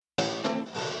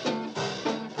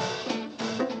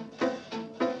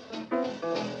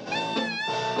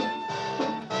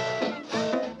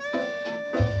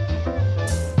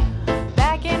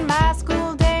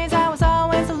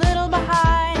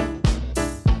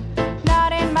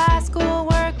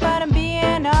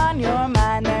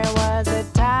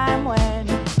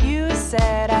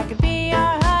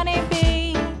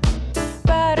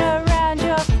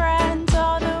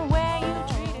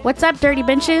What's up, Dirty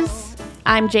Benches?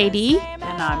 I'm JD.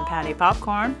 And I'm Patty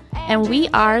Popcorn. And we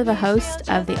are the host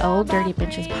of the Old Dirty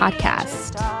Benches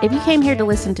podcast. If you came here to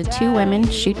listen to two women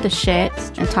shoot the shit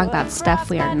and talk about stuff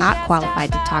we are not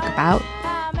qualified to talk about,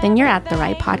 then you're at the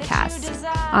right podcast.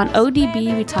 On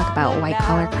ODB, we talk about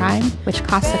white-collar crime, which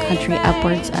costs the country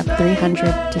upwards of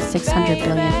 $300 to $600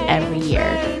 billion every year.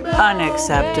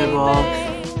 Unacceptable.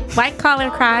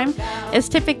 White-collar crime is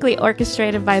typically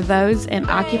orchestrated by those in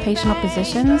occupational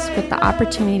positions with the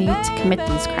opportunity to commit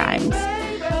these crimes.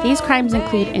 These crimes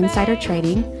include insider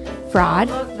trading, fraud,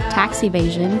 tax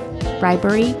evasion,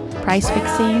 bribery, price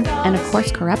fixing, and of course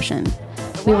corruption.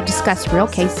 We will discuss real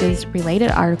cases,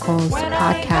 related articles,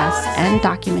 podcasts, and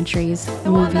documentaries,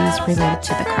 movies related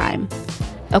to the crime.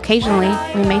 Occasionally,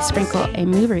 we may sprinkle a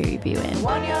movie review in.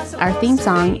 Our theme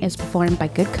song is performed by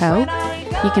Good Co.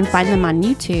 You can find them on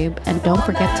YouTube, and don't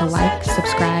forget to like,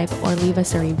 subscribe, or leave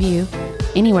us a review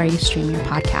anywhere you stream your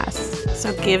podcasts.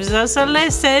 So give us a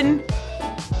listen.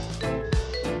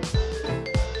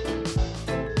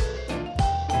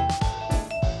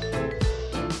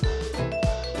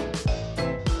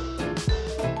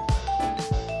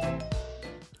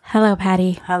 Hello,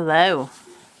 Patty. Hello.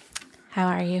 How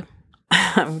are you?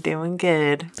 I'm doing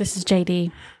good. This is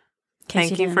JD.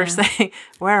 Thank you for saying,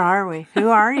 where are we? Who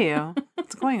are you?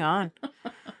 What's going on?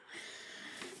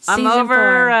 I'm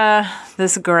over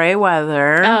this gray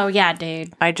weather. Oh, yeah,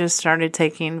 dude. I just started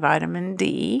taking vitamin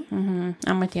D. Mm-hmm.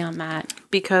 I'm with you on that.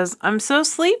 Because I'm so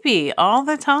sleepy all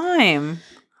the time.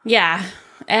 Yeah.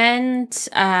 And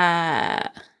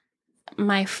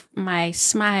my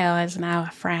smile is now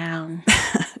a frown.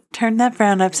 Turn that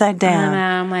frown upside down. I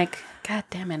know. I'm like, God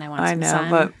damn it, I want some sun.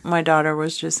 But my daughter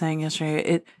was just saying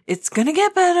yesterday, it's going to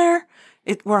get better.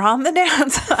 We're on the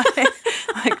downside.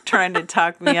 Like trying to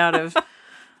talk me out of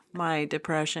my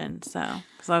depression. So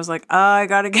I was like, I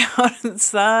got to get out in the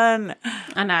sun.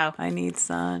 I know. I need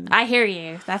sun. I hear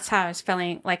you. That's how I was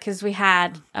feeling. Like, because we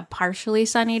had a partially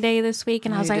sunny day this week,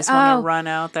 and I was like, just want to run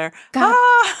out there. God.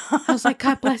 I was like,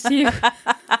 God bless you.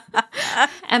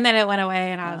 And then it went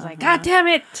away, and I was like, God damn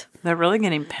it. They're really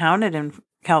getting pounded in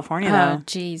California, though. Oh,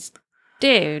 jeez.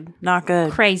 Dude. Not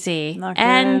good. Crazy. Not good.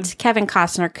 And Kevin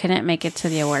Costner couldn't make it to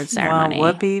the awards ceremony.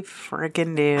 Well, whoopee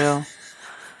frickin' do.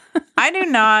 I do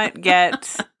not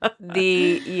get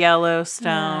the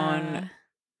Yellowstone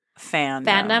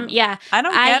fandom. Yeah. I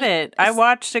don't get it. I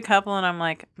watched a couple and I'm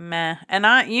like, meh.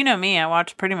 And you know me, I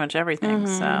watch pretty much everything,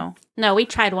 so. No, we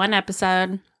tried one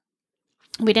episode.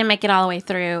 We didn't make it all the way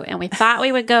through, and we thought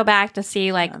we would go back to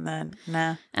see, like, and then,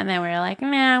 nah. And then we were like,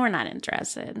 nah, we're not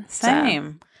interested.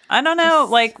 Same. So, I don't know,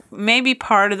 like, maybe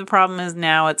part of the problem is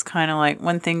now it's kind of like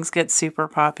when things get super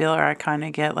popular, I kind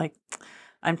of get like,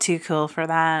 I'm too cool for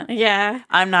that. Yeah.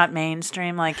 I'm not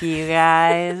mainstream like you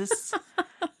guys.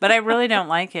 But I really don't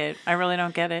like it. I really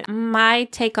don't get it. My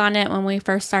take on it when we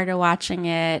first started watching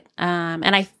it,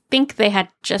 and I think they had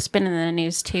just been in the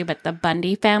news too, but the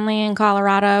Bundy family in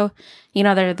Colorado, you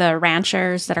know, they're the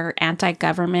ranchers that are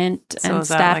anti-government and stuff. So is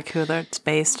that like who that's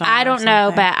based on? I don't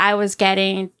know, but I was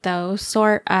getting those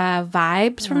sort of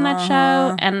vibes from that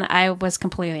show, and I was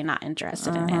completely not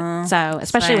interested in it. So,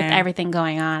 especially with everything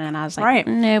going on, and I was like,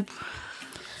 nope.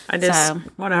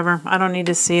 Whatever. I don't need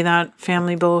to see that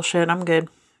family bullshit. I'm good.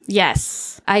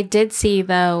 Yes. I did see,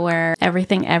 though, where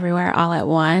Everything Everywhere All at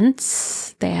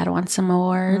Once, they had won some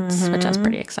awards, which I was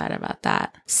pretty excited about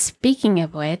that. Speaking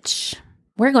of which,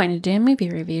 we're going to do a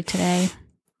movie review today.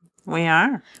 We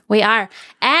are.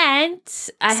 And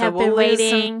I have been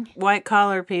waiting. Some white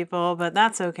collar people, but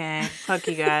that's okay. Fuck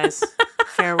you guys.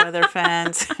 Fair weather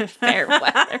fans. Fair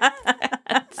weather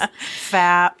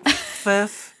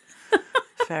fans.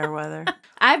 Fair weather.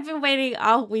 I've been waiting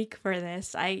all week for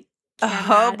this.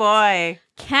 Oh boy.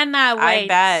 Cannot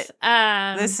wait. I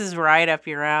bet. This is right up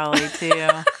your alley too.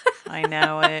 I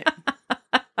know it.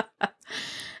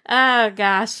 Oh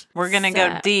gosh. We're going to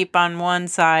go deep on one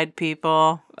side,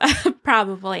 people.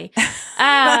 Probably. Where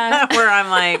I'm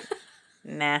like,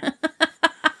 nah.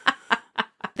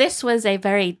 This was a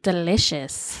very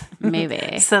delicious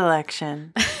movie.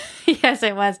 Selection. Yes,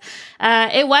 it was.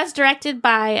 It was directed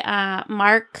by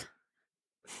Mark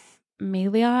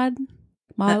Mylod.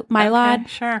 Okay,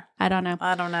 sure. I don't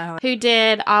know. Who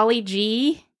did Ollie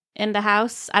G in the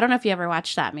House? I don't know if you ever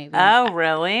watched that movie. Oh,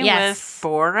 really? Yes.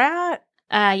 With Borat?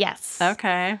 Yes.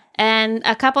 Okay. And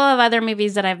a couple of other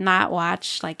movies that I've not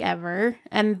watched, like, ever.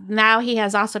 And now he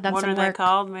has also done some work. What are they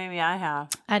called? Maybe I have.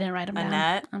 I didn't write them down.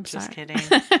 Annette? I'm sorry. Just kidding.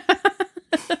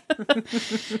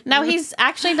 No, he's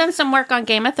actually done some work on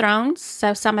Game of Thrones.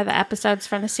 So some of the episodes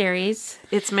from the series.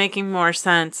 It's making more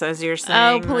sense as you're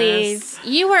saying. Oh, please. This.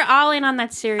 You were all in on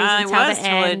that series until I was the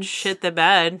till end. it shit the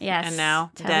bed. Yes, And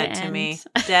now till dead the to end. me.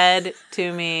 Dead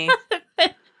to me.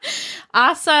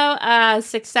 Also,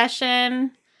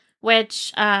 Succession,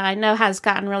 which I know has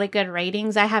gotten really good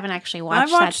ratings. I haven't actually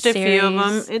watched I've watched that a few of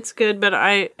series. them. It's good, but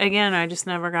I just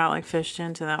never got like fished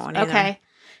into that one either. Okay.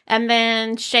 And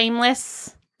then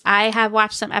Shameless. I have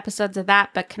watched some episodes of that,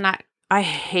 but cannot I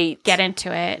hate get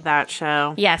into it. that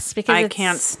show. Yes, because I it's-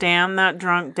 can't stand that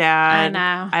drunk dad. I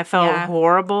know. I felt Yeah.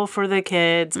 horrible for the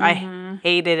kids. Mhm. I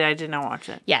hated it. I did not watch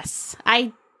it. Yes.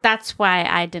 That's why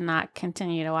I did not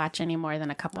continue to watch any more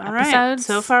than a couple All right. episodes.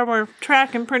 So far, we're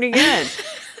tracking pretty good.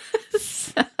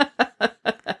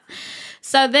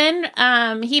 So then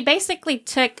he basically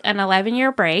took an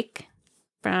 11-year break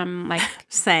from like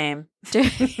Same.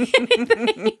 doing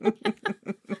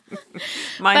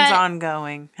Mine's But-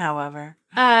 ongoing, however.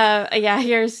 yeah,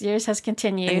 yours has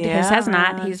continued. His has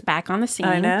not. Yeah. He's back on the scene.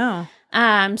 I know.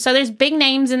 So there's big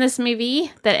names in this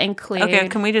movie that include Okay,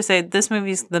 can we just say this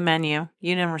movie's The Menu?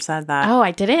 You never said that. Oh,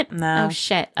 I didn't? No. Oh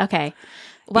shit. Okay.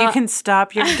 Well, you can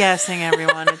stop your guessing,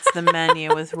 everyone. It's The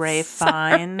Menu with Ray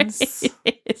Fiennes.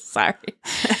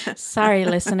 Sorry,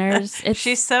 listeners. It's,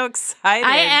 She's so excited.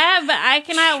 I am, but I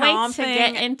cannot wait to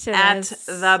get Chomping into at this.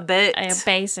 the bit.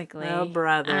 Basically. Oh,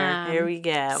 brother. Here we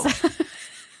go.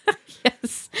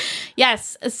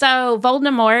 Yes. So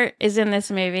Voldemort is in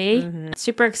this movie. Mhm.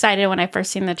 Super excited when I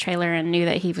first seen the trailer and knew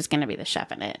that he was going to be the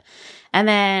chef in it. And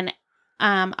then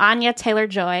Anya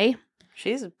Taylor-Joy,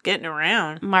 She's getting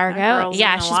around. That Margot. girl's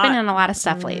Yeah, in a she's lot. been in a lot of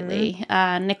stuff Mhm. lately.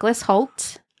 Nicholas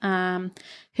Holt,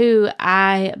 who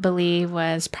I believe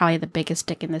was probably the biggest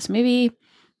dick in this movie.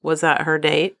 Was that her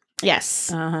date?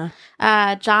 Yes. Uh-huh.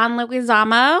 John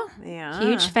Leguizamo, Yeah.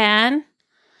 huge fan.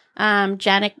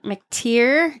 Janet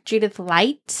McTeer, Judith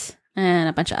Light, and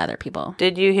a bunch of other people.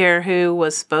 Did you hear who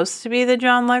was supposed to be the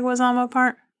John Leguizamo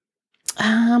part?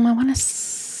 I want to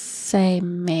say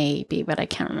maybe, but I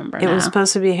can't remember It now. was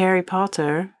supposed to be Harry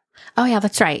Potter, Oh, yeah,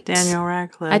 that's right. Daniel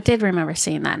Radcliffe. I did remember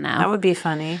seeing that now. That would be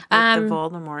funny. With the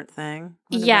Voldemort thing.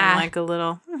 Would've yeah. been like a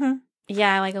little.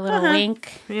 Yeah, like a little Uh-huh.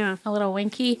 wink. Yeah. A little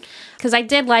winky. Because I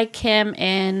did like him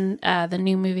in the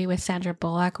new movie with Sandra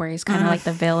Bullock where he's kind of like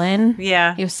the villain.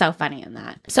 Yeah. He was so funny in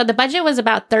that. So the budget was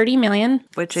about $30 million.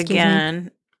 Which Excuse me.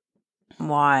 again,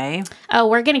 why? Oh,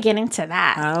 we're going to get into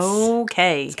that.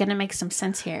 Okay. It's going to make some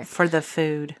sense here. For the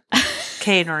food.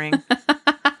 Catering.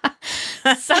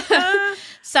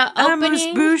 So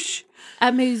opening... Amuse-bouche.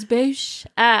 Amuse-bouche.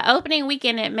 Opening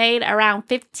weekend, it made around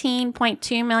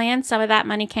 $15.2 million. Some of that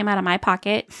money came out of my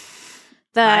pocket.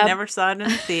 I never saw it in the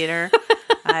theater.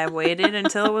 I waited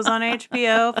until it was on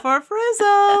HBO for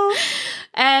Frizzle.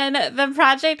 And the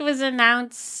project was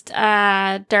announced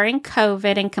during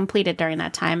COVID and completed during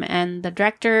that time. And the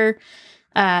director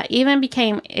even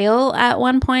became ill at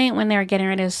one point when they were getting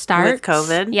ready to start. With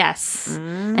COVID? Yes.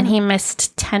 Mm. And he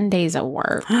missed 10 days of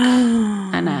work.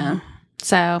 I know.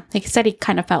 So he said he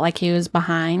kind of felt like he was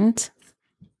behind.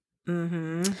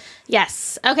 Mm-hmm.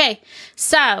 Yes. Okay.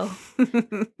 So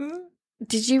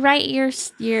did you write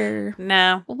your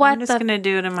No. What I'm just the- going to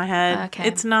do it in my head. Okay.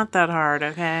 It's not that hard,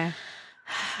 okay?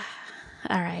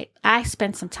 All right. I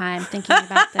spent some time thinking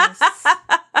about this.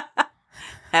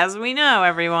 As we know,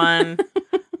 everyone,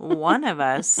 one of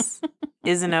us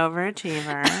is an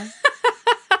overachiever.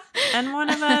 And one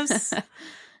of us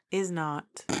is not.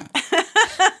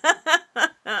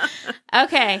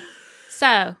 Okay.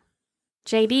 So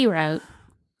JD wrote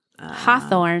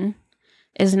Hawthorne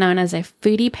is known as a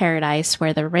foodie paradise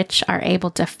where the rich are able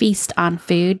to feast on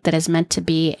food that is meant to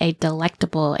be a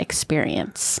delectable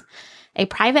experience. A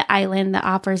private island that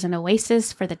offers an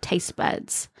oasis for the taste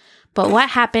buds. But what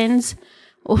happens...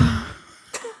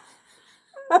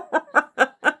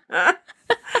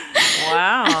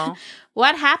 Wow.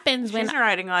 What happens when... She's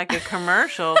writing like a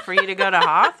commercial for you to go to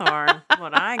Hawthorne.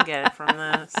 What I get from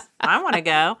this. I want to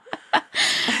go.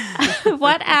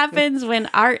 What happens when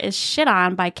art is shit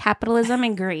on by capitalism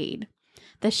and greed?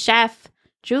 The chef,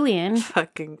 Julian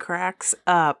Fucking cracks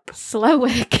up.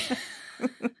 Slowick,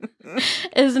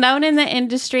 is known in the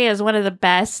industry as one of the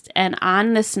best, and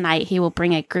on this night, he will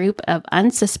bring a group of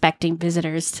unsuspecting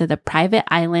visitors to the private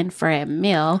island for a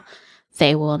meal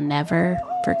they will never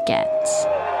forget.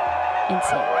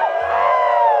 Insane.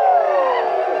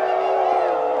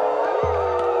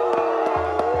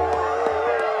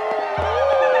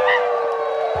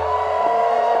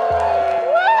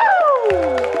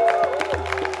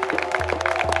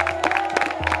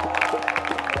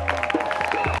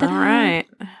 All right.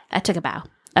 I took a bow.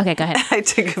 Okay, go ahead. I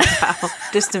took a bow.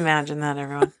 Just imagine that,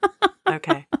 everyone.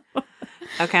 Okay.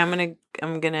 Okay,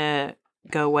 I'm gonna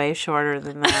go way shorter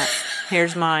than that.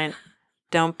 Here's mine.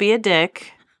 Don't be a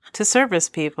dick to service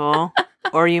people,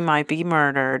 or you might be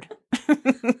murdered.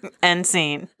 End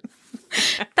scene.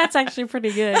 That's actually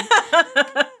pretty good.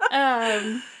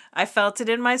 I felt it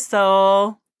in my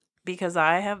soul because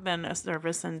I have been a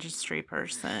service industry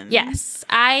person. Yes,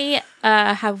 I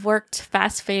have worked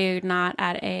fast food, not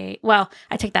at a... Well,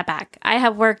 I take that back. I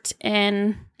have worked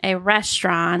in a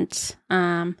restaurant.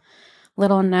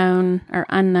 Little known or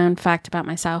unknown fact about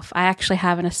myself, I actually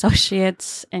have an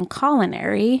associate's in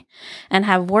culinary and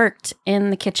have worked in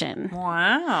the kitchen.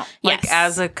 Wow. Yes. Like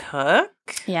as a cook?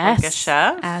 Yes. Like a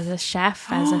chef? As a chef.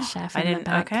 I didn't.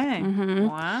 Okay. Mm-hmm.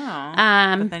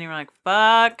 Wow. But then you were like,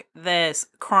 fuck this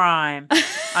crime.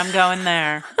 I'm going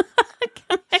there.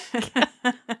 I'm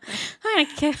gonna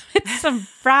get some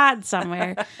fraud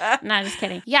somewhere. No, just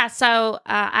kidding. Yeah, so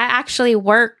I actually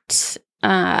worked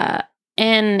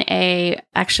in a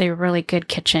actually really good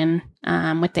kitchen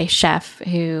with a chef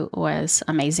who was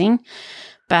amazing.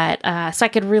 But so I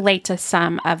could relate to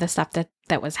some of the stuff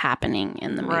that was happening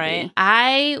in the movie. Right.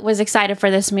 I was excited for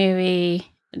this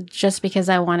movie just because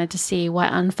I wanted to see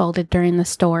what unfolded during the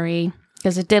story.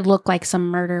 Because it did look like some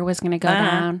murder was going to go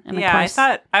down. And yeah,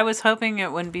 I was hoping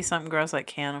it wouldn't be something gross like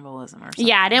cannibalism or something.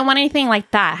 Yeah, I didn't want anything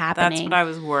like that happening. That's what I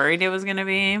was worried it was going to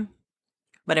be.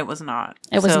 But it was not.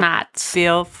 It was not.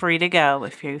 Feel free to go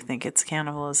if you think it's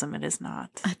cannibalism. It is not.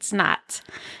 It's not.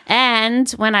 And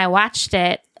when I watched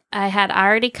it, I had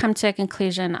already come to a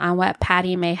conclusion on what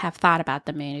Patty may have thought about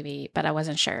the movie, but I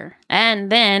wasn't sure.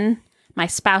 And then my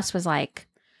spouse was like,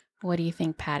 "What do you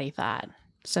think Patty thought?"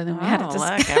 So then we had a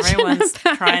discussion. Look, everyone's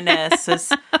trying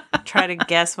to try to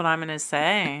guess what I'm going to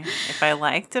say, if I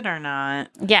liked it or not.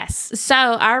 Yes. So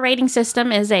our rating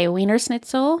system is a Wiener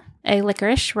Schnitzel, a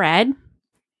licorice red,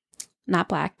 not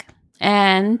black,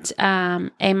 and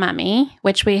a mummy,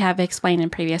 which we have explained in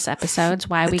previous episodes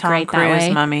why we grade that way. Tom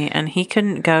Cruise mummy, and he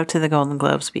couldn't go to the Golden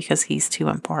Globes because he's too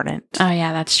important. Oh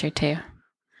yeah, that's true too.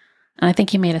 And I think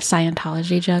he made a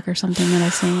Scientology joke or something that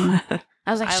I've seen.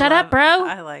 I was like, shut up, bro.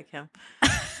 I like him.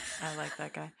 I like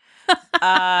that guy.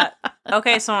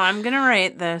 Okay, so I'm going to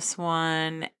rate this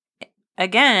one,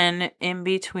 again, in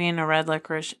between a red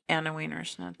licorice and a Wiener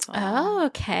Schnitzel. Oh,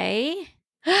 okay.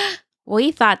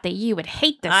 We thought that you would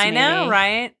hate this movie. I know,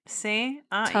 right? See?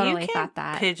 Totally you can't thought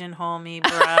that. Pigeonhole me,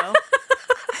 bro.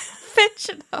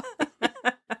 Pigeonhole.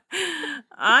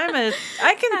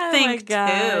 I can think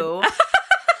too.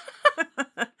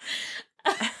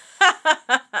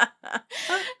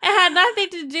 It had nothing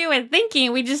to do with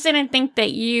thinking. We just didn't think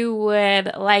that you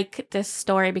would like this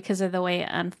story because of the way it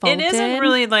unfolded. It isn't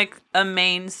really like a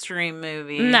mainstream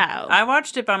movie. No. I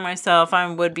watched it by myself.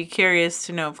 I would be curious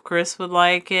to know if Chris would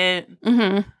like it.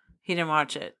 Mm-hmm. He didn't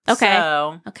watch it. Okay.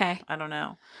 So, okay. I don't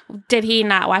know. Did he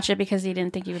not watch it because he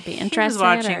didn't think you would be interested? He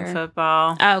was watching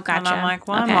football. Oh, gotcha. And I'm like,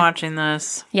 well, okay. I'm watching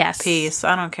this. Yes. Peace.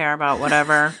 I don't care about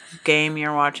whatever game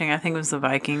you're watching. I think it was the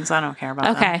Vikings. I don't care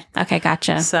about them. Okay,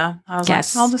 gotcha. So I was like,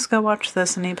 I'll just go watch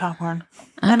this and eat popcorn.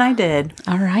 And I did.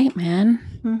 All right,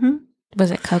 man. Mm-hmm. Was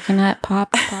it coconut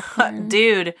popcorn?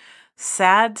 Dude,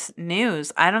 sad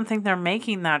news. I don't think they're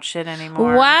making that shit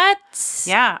anymore. What?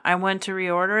 Yeah, I went to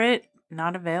reorder it.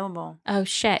 Not available. Oh,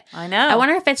 shit. I know. I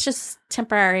wonder if it's just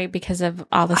temporary because of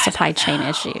all the supply chain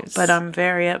issues. But I'm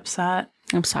very upset.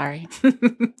 I'm sorry.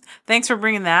 Thanks for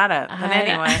bringing that up. But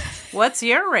anyway, what's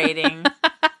your rating?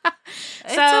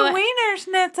 It's a Wiener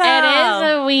Schnitzel. It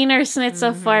is a Wiener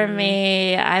Schnitzel for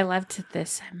me. I loved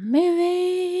this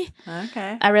movie.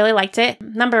 Okay. I really liked it.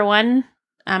 Number one,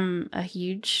 I'm a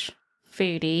huge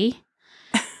foodie.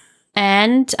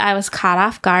 And I was caught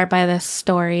off guard by the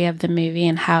story of the movie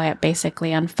and how it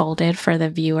basically unfolded for the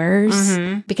viewers.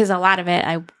 Because a lot of it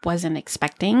I wasn't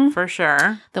expecting. For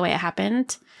sure. The way it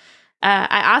happened.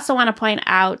 I also want to point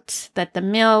out that the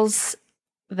meals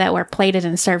that were plated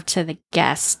and served to the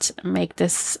guest make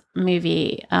this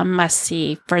movie a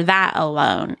must-see for that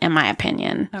alone, in my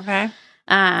opinion. Okay.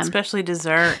 Especially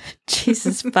dessert.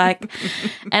 Jesus fuck.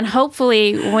 And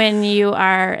hopefully when you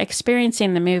are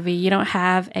experiencing the movie, you don't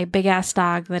have a big-ass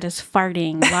dog that is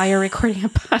farting while you're recording a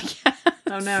podcast.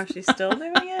 Oh, no. She's still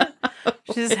doing it?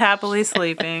 She's happily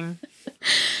sleeping.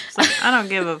 She's like, I don't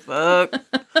give a fuck.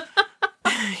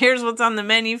 Here's what's on the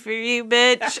menu for you,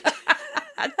 bitch.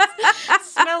 It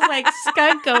smells like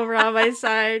skunk over on my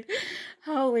side.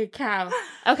 Holy cow.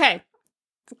 Okay.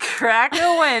 Crack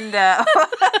a window.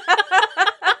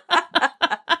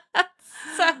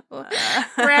 So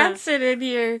rancid in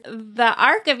here. The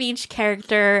arc of each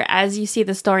character as you see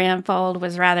the story unfold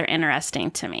was rather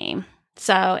interesting to me.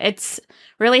 So it's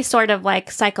really sort of like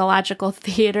psychological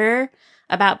theater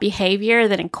about behavior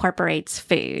that incorporates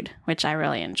food, which I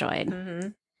really enjoyed. Mm-hmm.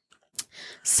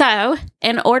 So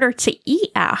in order to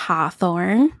eat at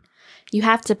Hawthorne, you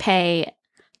have to pay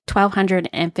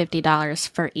 $1,250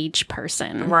 for each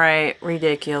person. Right.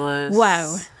 Ridiculous.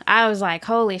 Whoa. I was like,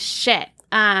 holy shit.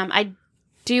 I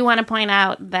do want to point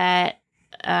out that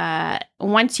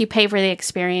once you pay for the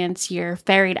experience, you're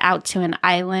ferried out to an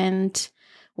island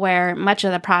where much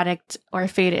of the product or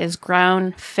food is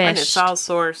grown, fished. And it's all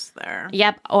sourced there.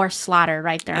 Yep, or slaughtered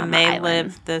right there on the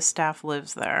island. The staff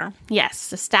lives there. Yes,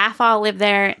 the staff all live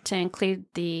there, to include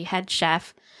the head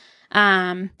chef.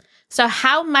 So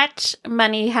how much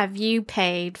money have you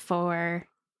paid for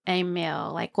a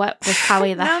meal? Like, what was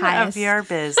probably the None highest? of your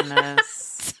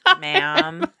business,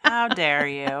 ma'am. How dare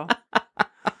you?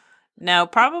 No,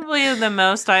 probably the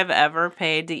most I've ever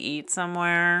paid to eat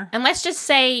somewhere. And let's just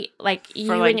say, like, you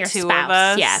like and your two spouse. of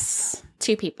us? Yes,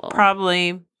 2 people.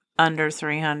 Probably under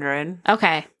 300.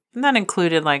 Okay. And that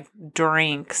included like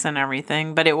drinks and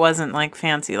everything, but it wasn't like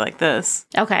fancy like this.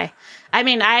 Okay. I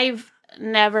mean, I've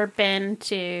never been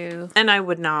to And I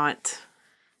would not.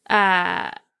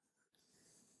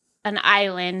 an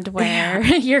island where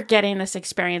you're getting this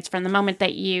experience from the moment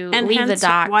that you And leave the hence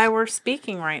dock. why we're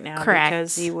speaking right now. Correct.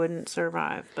 Because you wouldn't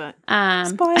survive. But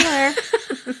Spoiler.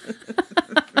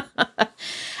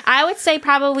 I would say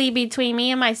probably between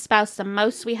me and my spouse, the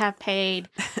most we have paid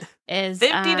is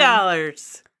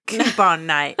 $50 coupon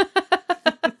night.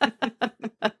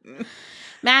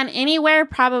 Man, anywhere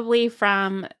probably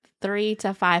from $300 to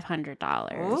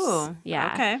 $500. Ooh,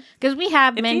 yeah. Okay. Because we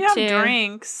have If been you have to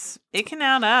drinks, it can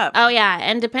add up. Oh yeah,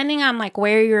 and depending on like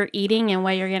where you're eating and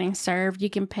what you're getting served, you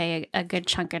can pay a good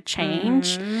chunk of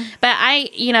change. Mhm.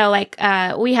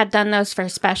 But we had done those for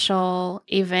special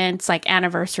events like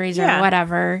anniversaries or Yeah.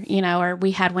 whatever, or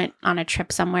we had went on a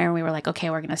trip somewhere and we were like, okay,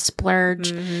 we're gonna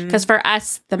splurge. Mhm. Because for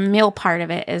us, the meal part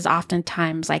of it is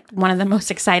oftentimes like one of the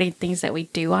most exciting things that we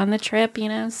do on the trip,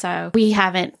 so we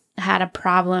haven't had a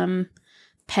problem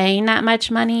paying that much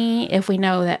money if we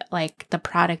know that like the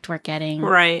product we're getting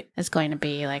Right. is going to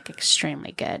be like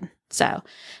extremely good. So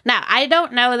now I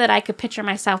don't know that I could picture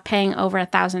myself paying over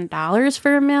 $1,000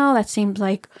 for a meal. That seems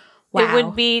like, wow. It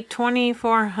would be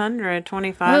 $2,400,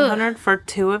 $2,500 for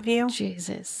 2 of you.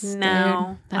 Jesus.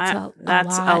 No, dude,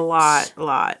 that's a lot.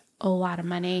 A lot of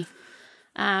money.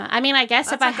 I mean, I guess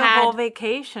That's if I like a had whole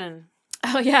vacation.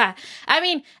 Oh yeah. I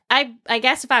mean, I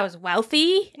guess if I was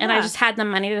wealthy and I Yeah. just had the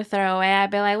money to throw away,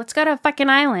 I'd be like, let's go to a fucking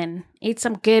island, eat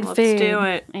some good Let's food. do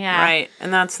it. Yeah. Right.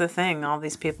 And that's the thing. All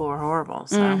these people were horrible.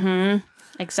 So Mm-hmm.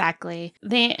 Exactly.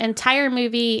 The entire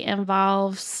movie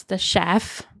involves the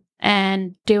chef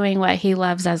and doing what he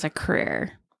loves as a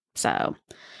career. So,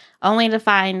 only to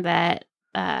find that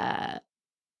the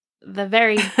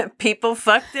very people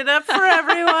fucked it up for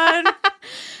everyone.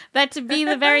 that to be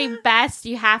the very best,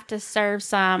 you have to serve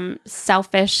some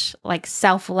selfish, like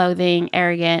self-loathing,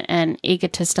 arrogant, and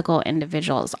egotistical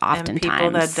individuals oftentimes. And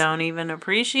people that don't even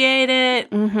appreciate it.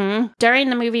 Mm-hmm. During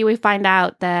the movie, we find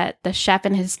out that the chef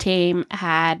and his team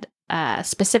had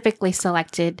specifically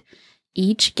selected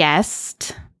each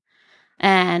guest.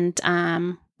 And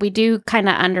we do kind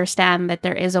of understand that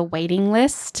there is a waiting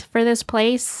list for this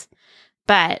place.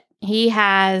 But he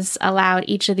has allowed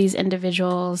each of these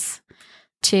individuals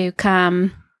to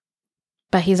come,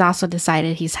 but he's also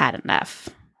decided he's had enough,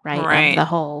 right? Of the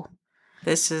whole.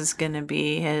 This is going to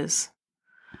be his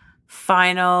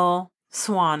final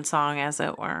swan song, as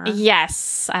it were.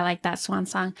 Yes, I like that swan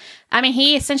song. I mean,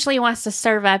 he essentially wants to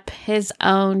serve up his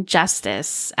own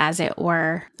justice, as it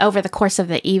were, over the course of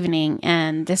the evening.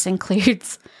 And this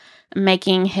includes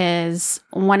making his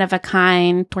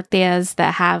one-of-a-kind tortillas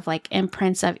that have like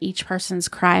imprints of each person's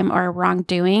crime or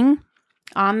wrongdoing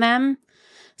on them.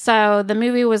 So the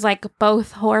movie was like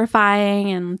both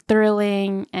horrifying and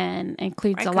thrilling and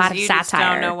includes a lot of satire. You just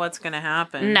don't know what's going to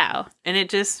happen. No. And it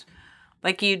just,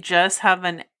 like, you just have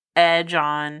an edge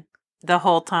on the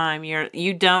whole time.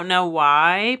 You don't know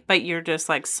why, but you're just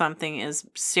like, something is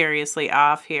seriously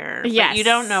off here. Yes. But you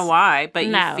don't know why, but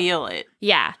you feel it.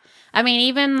 Yeah. I mean,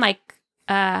 even like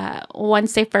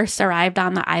once they first arrived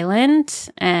on the island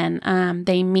and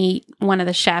they meet one of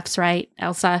the chefs, right,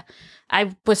 Elsa,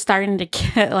 I was starting to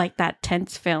get like that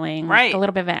tense feeling, right? Like a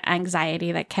little bit of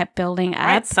anxiety that kept building up.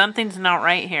 Right, something's not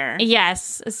right here.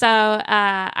 Yes, so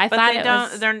I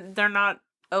thought they're not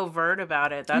overt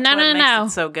about it. That's what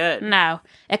makes it so good. No,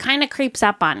 it kind of creeps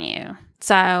up on you.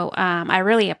 So I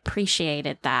really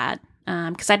appreciated that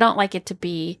because I don't like it to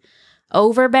be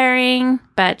overbearing,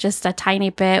 but just a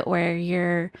tiny bit where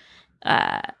you're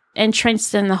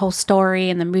entrenched in the whole story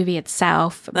and the movie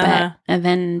itself, but and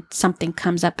then something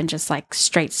comes up and just like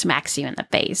straight smacks you in the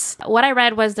face. What I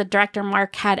read was the director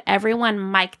Mark had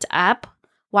everyone mic'd up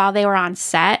while they were on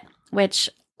set, which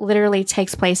literally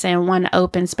takes place in one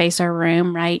open space or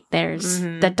room, right? There's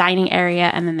the dining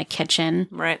area and then the kitchen.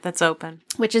 Right, that's open.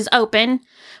 Which is open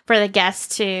for the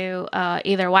guests to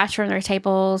either watch from their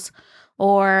tables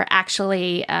or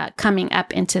actually coming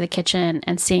up into the kitchen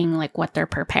and seeing like what they're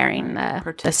preparing the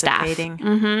staff.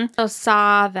 Participating. So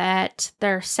saw that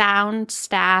their sound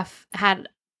staff had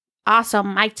also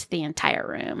mic'd the entire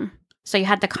room. So you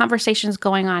had the conversations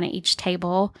going on at each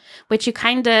table, which you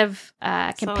kind of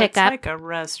can pick up. It's like a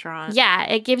restaurant. Yeah,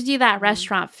 it gives you that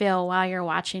restaurant feel while you're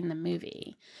watching the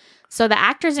movie. So the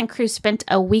actors and crew spent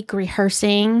a week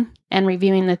rehearsing and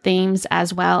reviewing the themes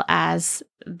as well as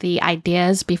the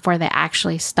ideas before they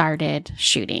actually started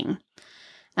shooting.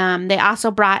 They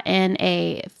also brought in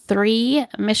a 3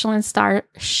 Michelin star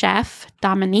chef,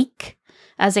 Dominique,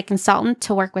 as a consultant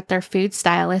to work with their food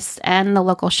stylists and the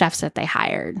local chefs that they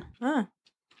hired. Huh.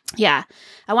 Yeah.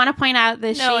 I want to point out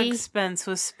that no expense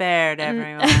was spared,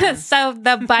 everyone. So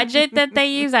the budget that they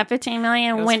used, that $15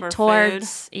 million, went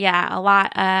towards, a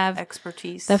lot of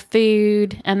expertise, the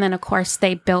food. And then, of course,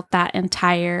 they built that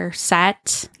entire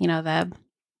set, the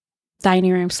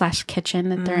dining room / kitchen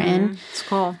that they're in. It's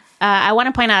cool. I want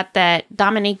to point out that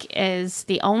Dominique is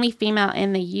the only female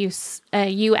in the U.S.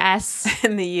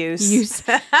 In the use.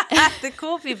 The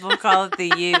cool people call it the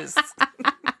use.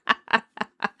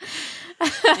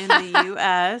 In the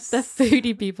U.S. The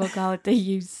foodie people call it the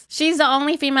use. She's the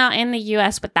only female in the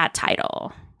U.S. with that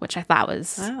title, which I thought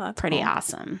was pretty cool.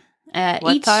 Awesome.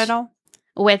 What title?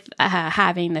 With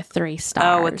having the 3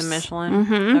 stars. Oh, with the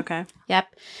Michelin? Okay.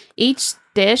 Yep. Each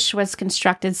dish was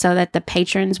constructed so that the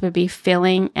patrons would be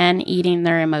feeling and eating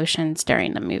their emotions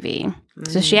during the movie.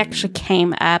 So she actually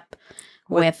came up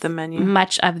with the menu,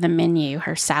 much of the menu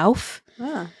herself.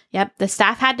 Yep. The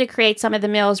staff had to create some of the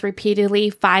meals repeatedly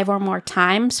 5 or more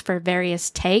times for various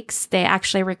takes. They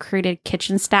actually recruited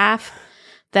kitchen staff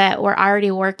that were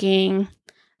already working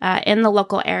in the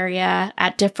local area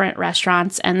at different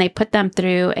restaurants, and they put them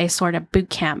through a sort of boot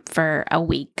camp for a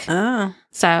week.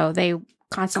 So they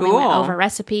constantly went over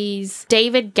recipes.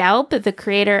 David Gelb, the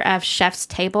creator of Chef's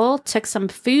Table, took some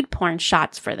food porn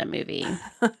shots for the movie.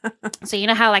 So you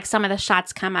know how like some of the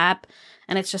shots come up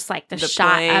and it's just like the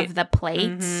shot plate of the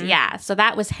plates? Yeah, so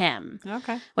that was him.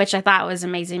 Okay. Which I thought was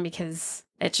amazing because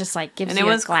it just like gives you a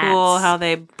glance. And it was cool how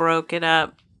they broke it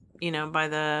up, by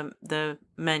the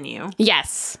menu.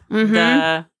 Yes.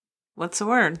 The, what's the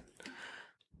word?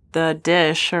 The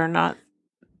dish or not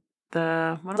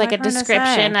the... What like a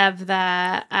description of the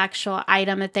actual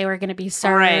item that they were going to be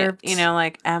served. Right.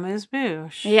 Like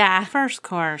amuse-bouche. Yeah. First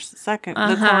course. Second.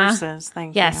 The courses.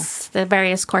 Thank you. Yes. The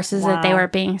various courses that they were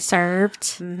being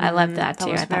served. I love that too.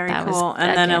 That was I thought very that cool. was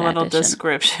and then a little addition.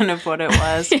 description of what it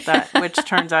was, which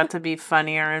turns out to be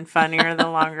funnier and funnier the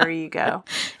longer you go.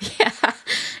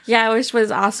 Yeah, which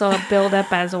was also a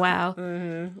build-up as well.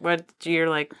 What you're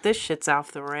like, this shit's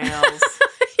off the rails.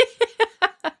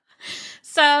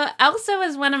 So Elsa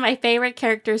was one of my favorite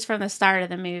characters from the start of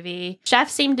the movie. Chef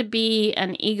seemed to be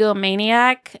an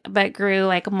egomaniac, but grew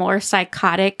like more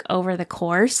psychotic over the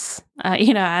course,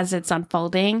 as it's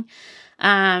unfolding.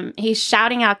 He's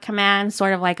shouting out commands,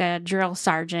 sort of like a drill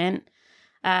sergeant.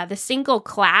 The single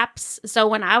claps. So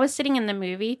when I was sitting in the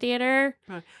movie theater,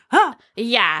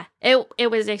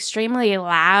 it was extremely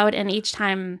loud. And each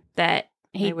time that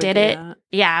he did it,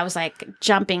 I was like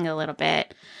jumping a little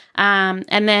bit.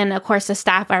 And then, of course, the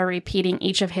staff are repeating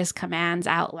each of his commands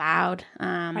out loud.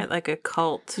 Right, like a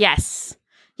cult. Yes.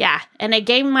 Yeah. And it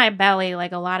gave my belly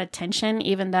like a lot of tension,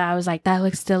 even though I was like, that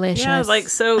looks delicious. Yeah, like,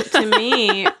 so to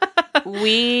me,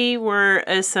 we were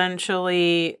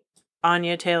essentially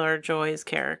Anya Taylor-Joy's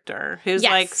character, who's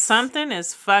like, something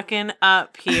is fucking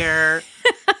up here,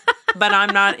 but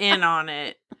I'm not in on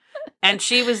it. And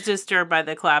she was disturbed by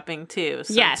the clapping too.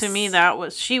 So to me,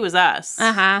 she was us,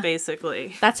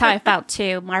 basically. That's how I felt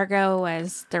too. Margot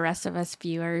was the rest of us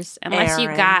viewers. Unless you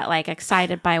got like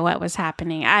excited by what was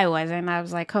happening, I wasn't. I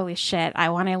was like, holy shit, I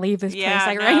want to leave this place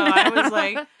right now. I was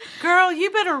like, girl,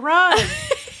 you better run.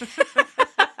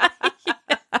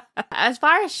 As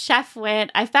far as Chef went,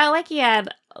 I felt like he had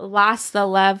lost the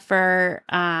love for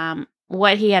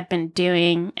what he had been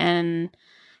doing and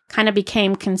kind of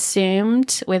became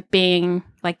consumed with being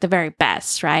like the very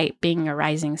best, right? Being a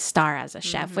rising star as a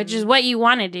chef, which is what you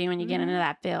want to do when you get into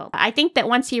that field. I think that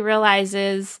once he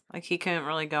realizes... Like he couldn't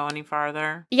really go any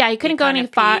farther. Yeah, he couldn't go any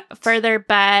further,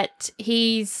 but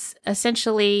he's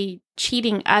essentially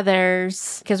cheating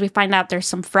others because we find out there's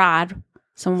some fraud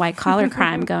some white collar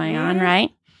crime going on,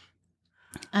 right?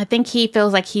 I think he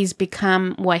feels like he's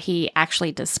become what he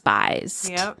actually despised.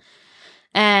 Yep.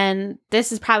 And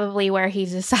this is probably where he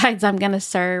decides I'm going to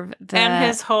serve the... And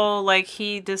his whole, like,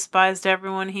 he despised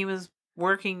everyone he was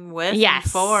working with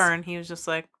before, and he was just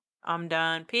like, I'm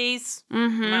done. Peace.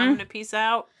 Mm-hmm. I'm going to peace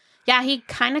out. Yeah, he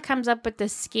kind of comes up with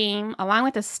this scheme, along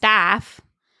with the staff,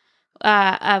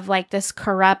 of, like, this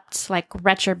corrupt, like,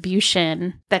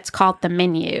 retribution that's called the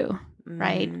menu,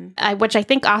 right? Which I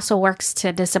think also works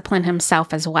to discipline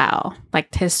himself as well,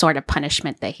 like his sort of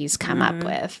punishment that he's come up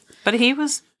with. But it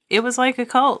was like a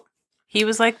cult. He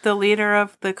was like the leader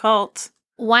of the cult.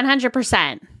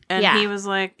 100%. And he was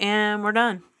like, and we're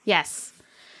done. Yes.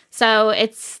 So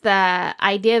it's the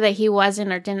idea that he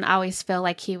wasn't or didn't always feel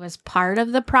like he was part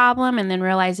of the problem and then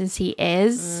realizes he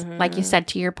is, like you said,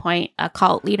 to your point, a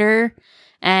cult leader,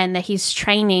 and that he's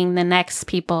training the next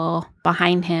people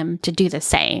behind him to do the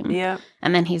same. Yeah.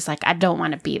 And then he's like, I don't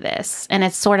want to be this. And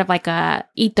it's sort of like a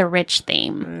eat the rich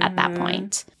theme at that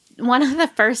point. One of the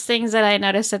first things that I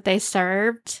noticed that they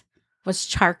served was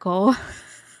charcoal.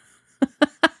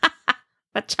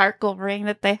 The charcoal ring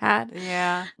that they had.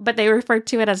 Yeah. But they referred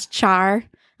to it as char. And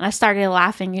I started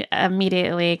laughing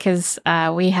immediately because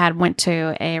we went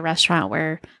to a restaurant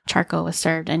where charcoal was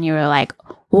served. And you were like,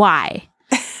 why?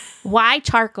 Why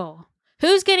charcoal?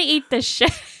 Who's going to eat this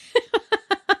shit?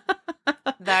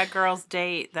 That girl's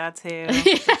date. That's who.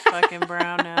 The fucking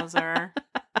brown noser.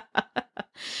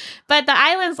 But the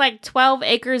island's like 12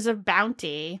 acres of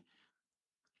bounty.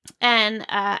 And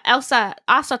Elsa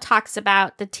also talks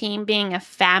about the team being a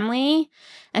family.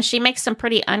 And she makes some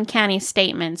pretty uncanny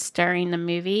statements during the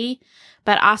movie.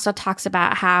 But also talks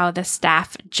about how the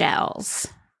staff gels.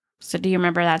 So do you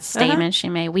remember that statement she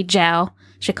made? We gel.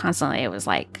 She constantly was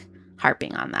like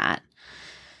harping on that.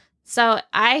 So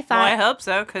I thought... Well, I hope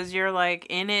so, because you're like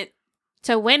in it...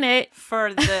 To win it.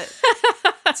 For the...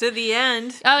 to the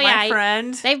end, my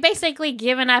friend. They've basically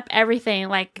given up everything,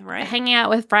 like hanging out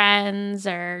with friends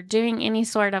or doing any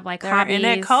sort of like hobbies. In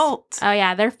a cult. Oh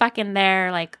yeah, they're fucking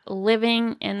there, like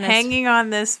living in this... Hanging on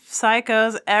this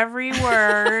psycho's every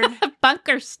word.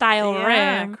 bunker style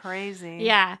room. Crazy.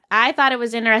 Yeah. I thought it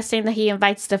was interesting that he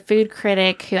invites the food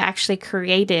critic who actually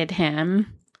created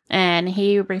him. And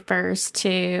she refers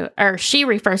to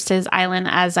his island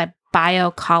as a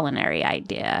bioculinary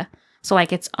idea. So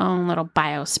like its own little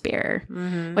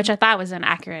biosphere, which I thought was an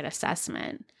accurate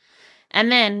assessment.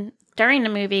 And then during the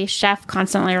movie, Chef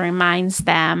constantly reminds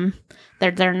them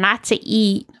that they're not to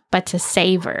eat, but to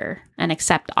savor and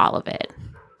accept all of it.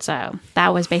 So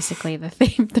that was basically the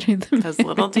theme through the movie. Because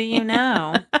little do you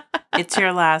know, it's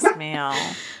your last meal.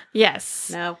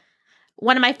 Yes. No.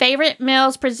 One of my favorite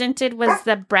meals presented was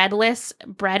the breadless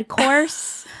bread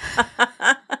course.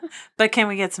 But can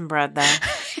we get some bread, though?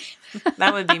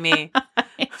 That would be me.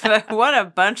 But what a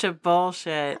bunch of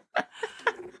bullshit.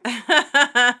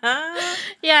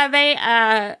 Yeah,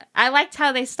 I liked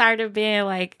how they started being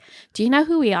like, do you know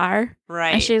who we are?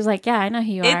 Right. And she was like, yeah, I know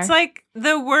who you are. It's like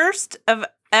the worst of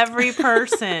every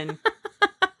person.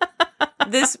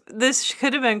 This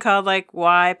could have been called like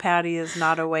why Patty is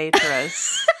not a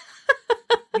waitress.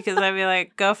 Because I'd be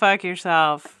like, go fuck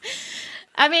yourself.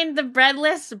 I mean, the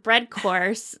breadless bread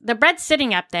course, the bread's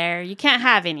sitting up there. You can't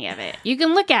have any of it. You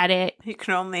can look at it. You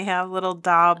can only have little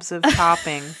daubs of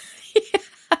topping.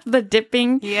 The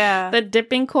dipping. Yeah. The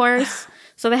dipping course.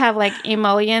 So they have like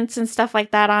emollients and stuff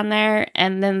like that on there.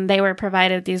 And then they were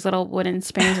provided these little wooden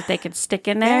spoons that they could stick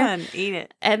in there. Yeah, and eat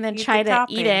it. And then try to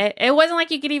eat it. It wasn't like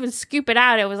you could even scoop it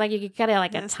out. It was like you could get it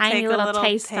like a tiny little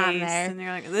taste on there. And you're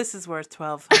like, this is worth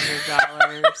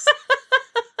 $1,200.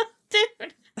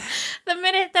 Dude, the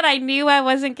minute that I knew I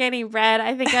wasn't getting bread,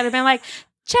 I think I'd have been like,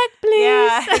 check, please.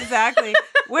 Yeah, exactly.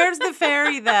 Where's the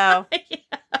ferry, though? Yeah.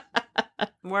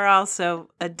 We're all so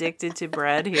addicted to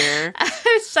bread here.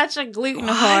 I'm such a gluten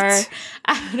whore.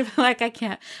 I would have been like, I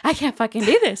can't fucking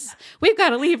do this. We've got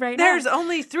to leave right now. There's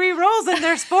only 3 rolls and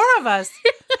there's 4 of us.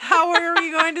 How are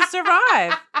we going to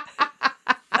survive?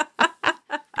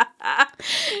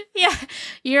 Yeah,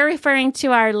 you're referring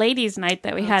to our ladies' night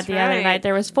that we had the other night.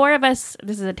 There was 4 of us.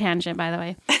 This is a tangent, by the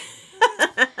way.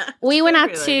 We went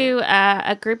out to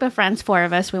a group of friends, 4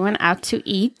 of us. We went out to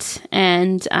eat,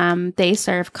 and they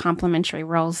served complimentary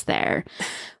rolls there.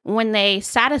 When they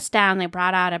sat us down, they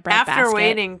brought out a bread basket. After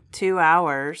waiting 2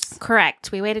 hours.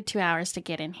 Correct. We waited 2 hours to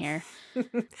get in here.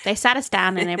 They sat us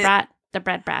down, and they brought the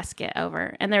bread basket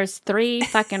over, and there was 3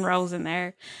 fucking rolls in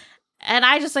there. And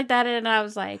I just looked at it, and I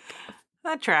was like...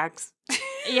 That tracks.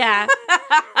 Yeah.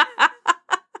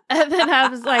 And then I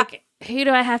was like... Who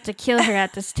do I have to kill here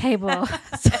at this table?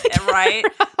 Right?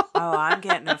 Oh, I'm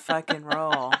getting a fucking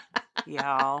roll.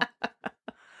 y'all.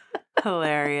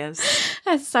 Hilarious.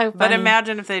 That's so funny. But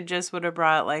imagine if they just would have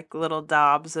brought like little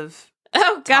daubs of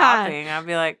oh God, topping. I'd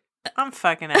be like, I'm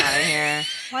fucking out of here.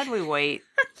 Why'd we wait?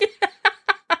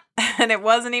 And it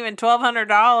wasn't even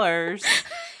 $1,200.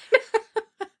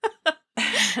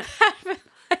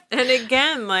 And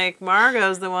again, like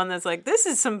Margot's the one that's like, this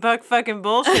is some fucking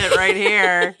bullshit right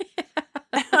here.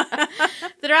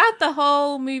 Throughout the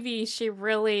whole movie, she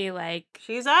really like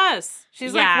she's us.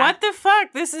 She's like, what the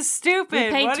fuck? This is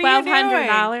stupid. We paid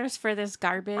 $1,200 for this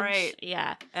garbage. Right.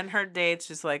 Yeah. And her date's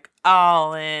just like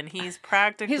all in. He's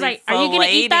practically like, are you gonna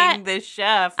eat that? The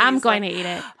chef. I'm going to eat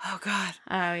it. Oh God.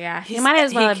 Oh yeah. He might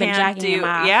as well have been jacking him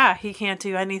off. Yeah, he can't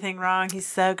do anything wrong. He's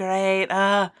so great.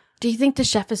 Do you think the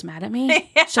chef is mad at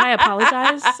me? Should I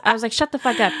apologize? I was like, shut the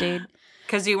fuck up, dude.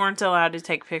 Because you weren't allowed to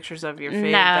take pictures of your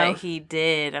food, no. but he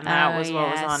did, and that was what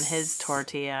was on his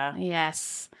tortilla.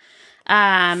 Yes.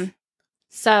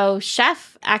 So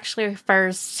chef actually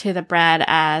refers to the bread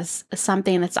as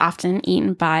something that's often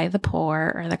eaten by the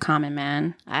poor or the common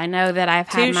man. I know that I've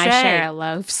had my share of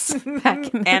loaves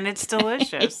back in and it's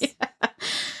delicious.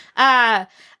 Yeah.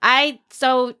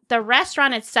 So the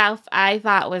restaurant itself I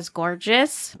thought was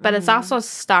gorgeous, but it's also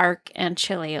stark and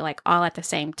chilly, like all at the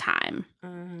same time.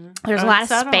 There's a lot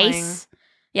of space,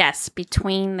 yes,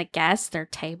 between the guests, their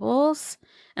tables,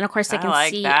 and of course they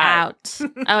can see out.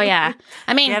 Oh yeah,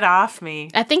 I mean, get off me.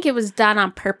 I think it was done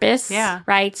on purpose, yeah,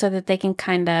 right, so that they can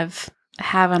kind of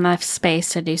have enough space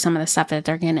to do some of the stuff that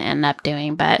they're going to end up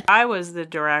doing. But I was the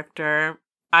director.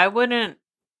 I would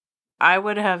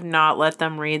have not let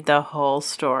them read the whole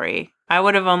story. I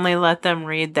would have only let them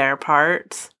read their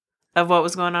parts of what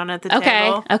was going on at the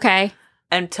table. Okay.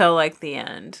 Until like the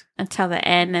end. Until the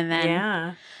end, and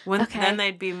then then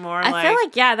they'd be more I feel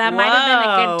like that might have been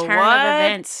a good turn of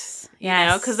events. You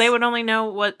know, because they would only know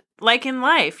what, like in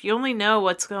life, you only know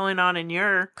what's going on in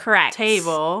your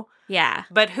table. Yeah.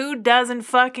 But who doesn't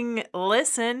fucking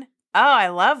listen? Oh, I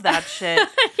love that shit.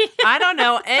 Yeah. I don't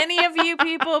know any of you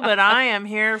people, but I am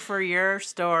here for your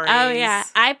stories. Oh, yeah.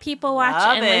 I people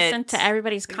watch listen to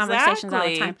everybody's conversations all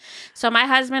the time. So my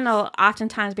husband will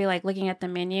oftentimes be like looking at the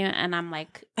menu, and I'm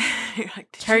like,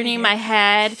 turning my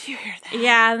head. Did you hear that?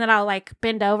 Yeah, and then I'll like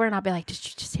bend over and I'll be like, did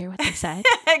you just hear what they said?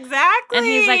 Exactly. And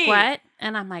he's like, what?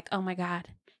 And I'm like, oh my God.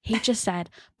 He just said,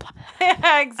 blah, blah, blah.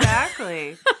 Yeah,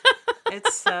 exactly.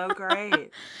 It's so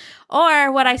great.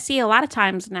 Or what I see a lot of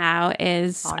times now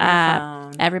is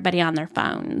everybody on their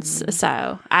phones. Mm-hmm.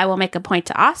 So I will make a point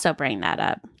to also bring that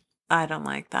up. I don't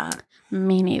like that.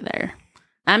 Me neither.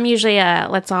 I'm usually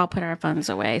let's all put our phones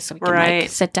away so we can like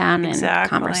sit down and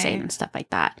conversate and stuff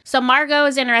like that. So Margot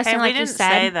is interesting, like you said.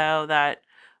 We didn't say though that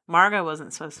Margot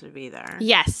wasn't supposed to be there.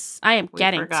 Yes, I am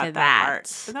getting to that.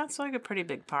 Part. But that's like a pretty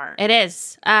big part. It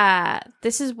is.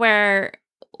 This is where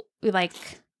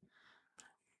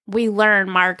we learn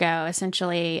Margot,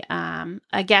 essentially,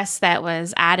 a guest that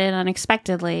was added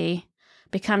unexpectedly,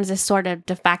 becomes this sort of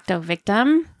de facto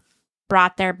victim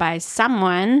brought there by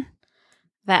someone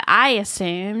that I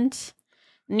assumed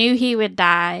knew he would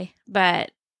die,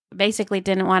 but basically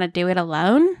didn't want to do it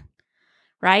alone.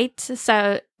 Right?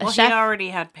 So he already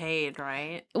had paid,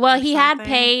 right? Well, he had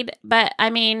paid, but I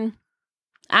mean,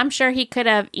 I'm sure he could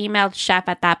have emailed Chef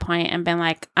at that point and been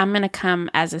like, I'm going to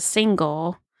come as a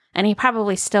single. And he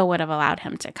probably still would have allowed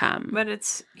him to come. But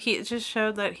it just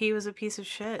showed that he was a piece of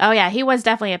shit. Oh, yeah. He was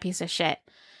definitely a piece of shit.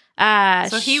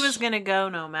 So he was going to go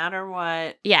no matter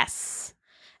what. Yes.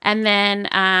 And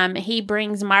then he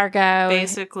brings Margot.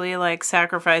 Basically like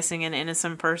sacrificing an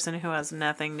innocent person who has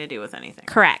nothing to do with anything.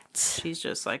 Correct. She's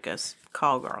just like a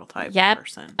call girl type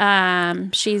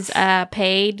person. She's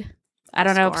paid, I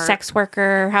don't know, sex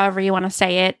worker, however you want to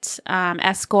say it,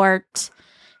 escort.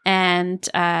 And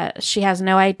she has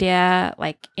no idea,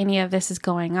 like, any of this is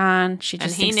going on. She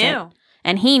just and he knew.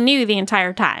 And he knew the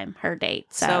entire time, her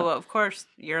date. So, of course,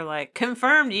 you're like,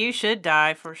 confirmed you should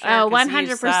die for sure. Oh,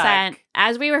 100%.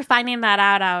 As we were finding that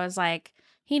out, I was like,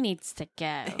 he needs to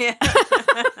go. Yeah.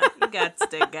 He got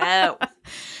to go.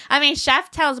 I mean, Chef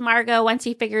tells Margot once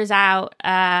he figures out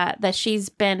that she's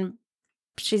been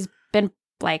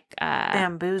like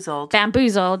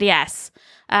bamboozled, yes,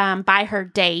 by her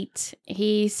date.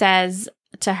 He says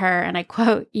to her, and I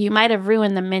quote, "You might have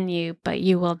ruined the menu, but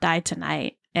you will die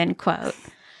tonight," end quote.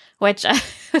 Which I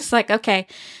was like, okay,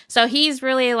 so he's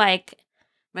really like,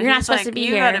 you're not supposed to be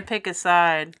here. You got to pick a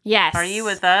side. Yes. Are you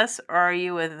with us or are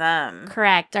you with them?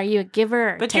 Correct. Are you a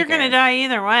giver or But taker? you're going to die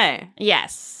either way.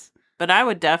 Yes. But I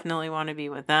would definitely want to be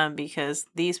with them because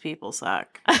these people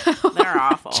suck. They're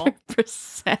awful.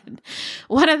 100%.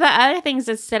 One of the other things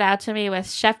that stood out to me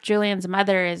was Chef Julian's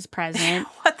mother is present.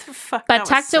 What the fuck? But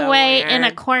tucked away in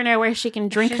a corner where she can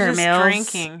drink her meals.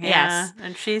 Drinking, yeah. Yes.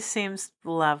 And she seems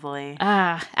lovely.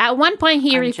 At one point,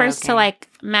 he refers joking. to like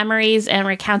memories and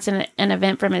recounts an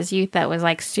event from his youth that was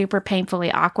like super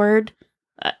painfully awkward.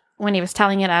 When he was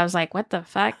telling it, I was like, what the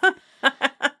fuck?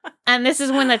 And this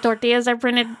is when the tortillas are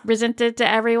presented to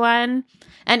everyone.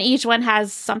 And each one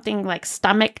has something like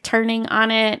stomach turning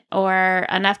on it or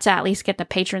enough to at least get the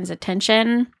patron's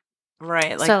attention.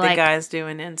 Right, like So, the like, guys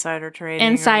doing insider trading.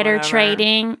 Insider or whatever.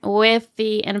 trading with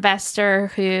the investor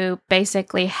who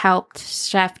basically helped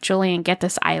Chef Julian get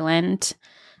this island.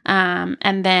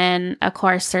 And then, of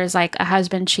course, there's like a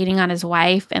husband cheating on his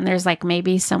wife, and there's like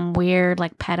maybe some weird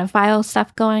like pedophile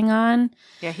stuff going on.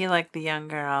 Yeah, he liked the young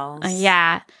girls.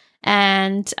 Yeah.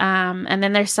 And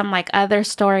then there's some like other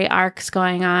story arcs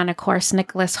going on. Of course,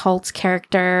 Nicholas Holt's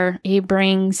character, he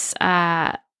brings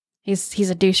he's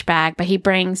a douchebag, but he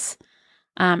brings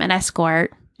an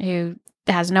escort who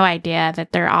has no idea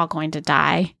that they're all going to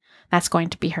die. That's going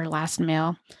to be her last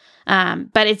meal.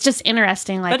 But it's just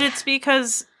interesting. Like, but it's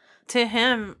because to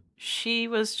him, she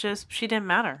didn't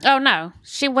matter. Oh no,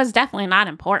 she was definitely not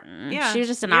important. Yeah, she was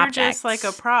just an object. You're just like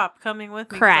a prop coming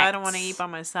with me because I don't want to eat by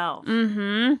myself.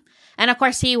 Mm-hmm. And of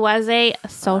course, he was a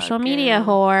social media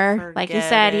whore. Like you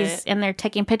said, he's in there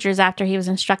taking pictures after he was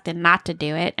instructed not to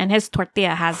do it. And his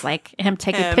tortilla has like him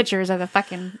taking pictures of the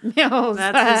fucking meals.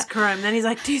 That's his crime. Then he's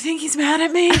like, do you think he's mad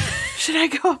at me? Should I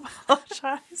go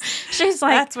apologize? She's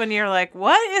like, that's when you're like,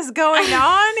 what is going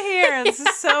on here? This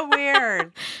is so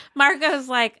weird. Marco's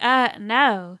like,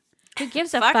 no. Who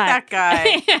gives a fuck? Fuck that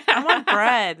guy. Yeah. I want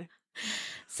bread.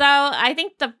 So I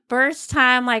think the first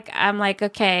time, like, I'm like,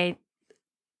 okay,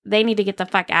 they need to get the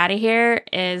fuck out of here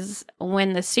is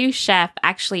when the sous chef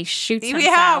actually shoots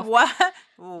himself. Yeah, what?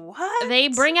 They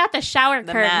bring out the shower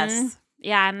curtain. Mess.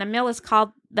 Yeah, and the meal is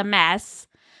called The Mess.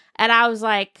 And I was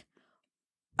like,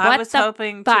 I was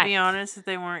hoping, to be honest, that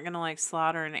they weren't going to, like,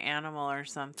 slaughter an animal or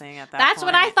something at that point. That's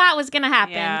what I thought was going to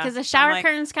happen. Because the shower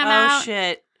curtains come out. Oh,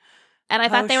 shit. And I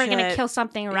thought they were going to kill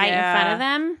something right in front of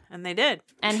them. And they did.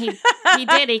 And he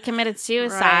did. He committed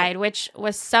suicide, right. Which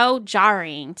was so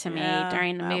jarring to me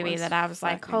during the movie that I was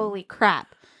like, holy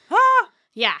crap.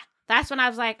 Yeah. That's when I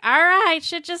was like, all right,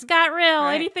 shit just got real.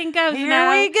 Right. Anything goes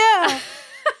now. Here we go.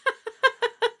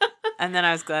 And then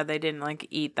I was glad they didn't, like,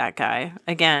 eat that guy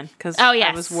again. Because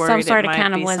I was worried some sort of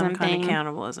cannibalism thing.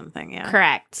 Cannibalism thing, yeah.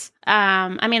 Correct.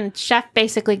 I mean, Chef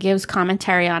basically gives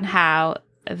commentary on how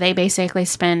they basically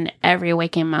spend every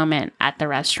waking moment at the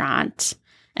restaurant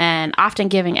and often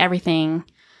giving everything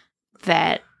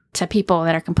that to people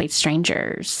that are complete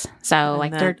strangers. So, and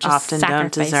like, they're just often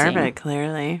don't deserve it,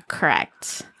 clearly.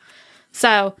 Correct.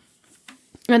 So,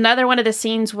 another one of the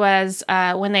scenes was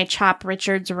when they chop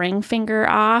Richard's ring finger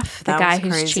off, the guy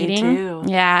who's cheating. Too.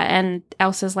 Yeah, and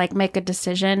Elsa's like, make a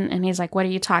decision. And he's like, what are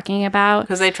you talking about?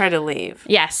 Because they try to leave.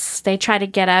 Yes, they try to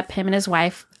get up, him and his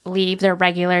wife leave. They're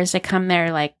regulars. They come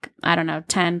there like, I don't know,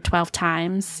 10, 12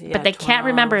 times. Yeah, but they 12. Can't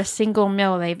remember a single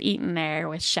meal they've eaten there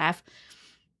with Chef.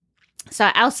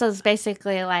 So Elsa's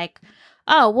basically like,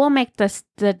 oh, we'll make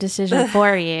the decision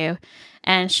for you.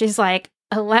 And she's like,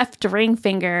 a left ring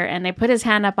finger. And they put his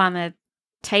hand up on the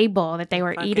table that they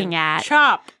were eating at.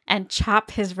 And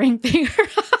chop his ring finger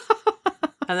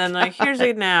And then like, here's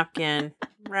a napkin.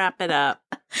 Wrap it up.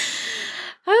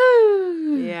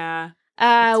 Oh. Yeah.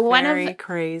 One very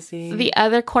crazy. The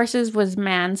other courses was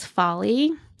Man's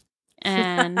Folly.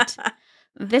 And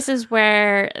this is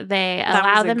where they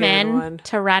allow the men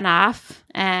to run off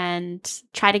and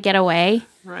try to get away.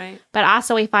 Right. But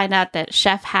also we find out that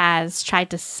Chef has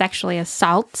tried to sexually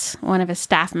assault one of his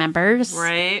staff members.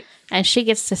 Right. And she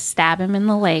gets to stab him in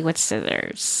the leg with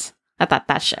scissors. I thought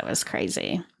that shit was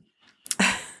crazy.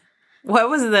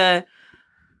 What was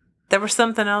there was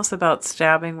something else about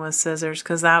stabbing with scissors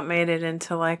because that made it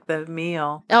into like the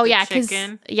meal. Oh, yeah. Because,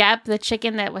 the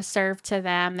chicken that was served to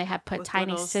them, they had put with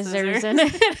tiny scissors in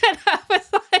it. And I was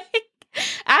like,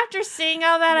 after seeing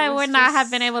all that, I would not have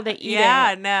been able to eat it.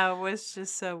 Yeah, no, it was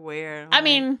just so weird. I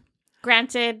mean,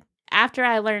 granted, after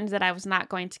I learned that I was not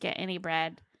going to get any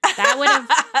bread,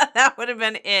 that would have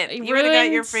been it. You would have got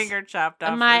your finger chopped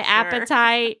off. My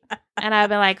appetite, and I'd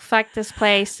be like, "Fuck this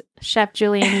place, Chef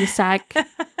Julian, you suck."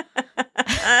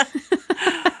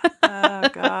 Oh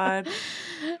God.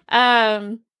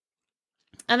 And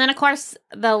then of course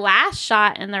the last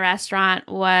shot in the restaurant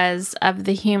was of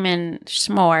the human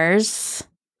s'mores.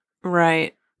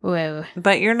 Right. Whoa.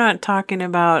 But you're not talking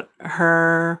about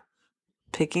her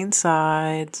picking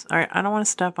sides. All right, I don't want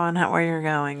to step on where you're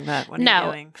going, but what are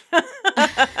you doing?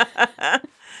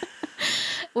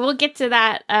 We'll get to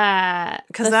that.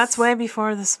 Because that's way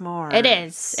before the s'mores. It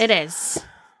is. It is.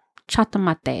 Chatto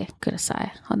mate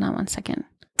kudasai. Hold on one second.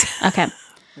 Okay.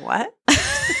 What?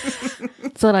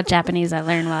 It's a little Japanese I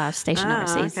learned while I was stationed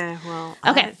overseas. Okay, well,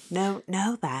 okay. I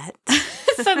know that.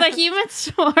 So the human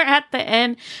s'more at the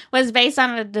end was based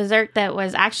on a dessert that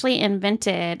was actually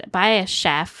invented by a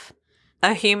chef.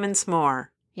 A human s'more.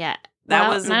 Yeah. That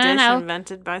was a dish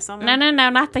invented by someone? No,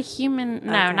 not the human.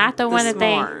 No, okay. not the one that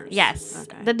s'mores. Yes.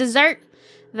 Okay. The dessert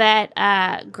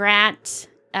that Grant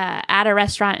at a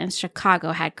restaurant in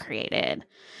Chicago had created.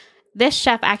 This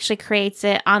chef actually creates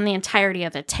it on the entirety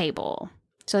of the table.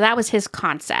 So that was his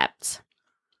concept.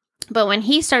 But when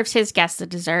he serves his guests the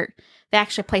dessert, they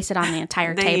actually place it on the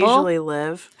entire table. They usually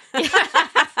live.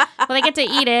 Well, they get to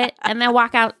eat it and then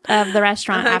walk out of the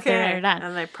restaurant after they're done.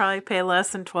 And they probably pay less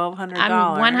than $1,200.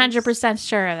 I'm 100%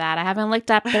 sure of that. I haven't looked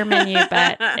up their menu,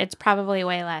 but it's probably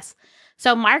way less.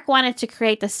 So Mark wanted to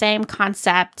create the same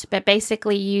concept, but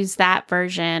basically use that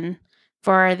version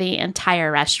for the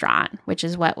entire restaurant, which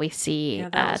is what we see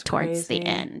towards the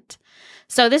end.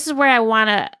 So this is where I want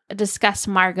to discuss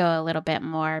Margot a little bit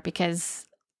more, because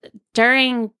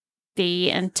during the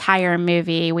entire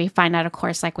movie, we find out, of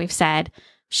course, like we've said,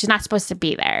 she's not supposed to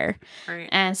be there. Right.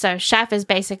 And so Chef is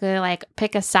basically like,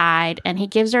 pick a side, and he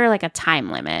gives her like a time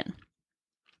limit.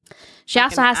 She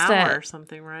like also an has hour to or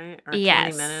something, right? Or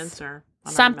yes, 20 minutes or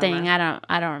something.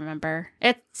 I don't remember.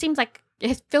 It seems like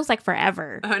it feels like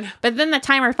forever. Oh, no. But then the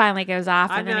timer finally goes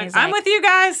off, and then he's like, I'm with you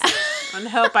guys. And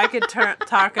hope I could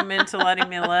talk him into letting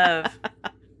me live.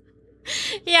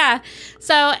 Yeah.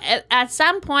 So at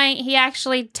some point, he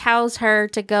actually tells her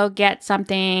to go get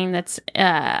something that's,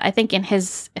 I think, in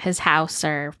his house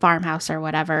or farmhouse or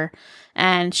whatever.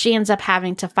 And she ends up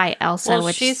having to fight Elsa. Well,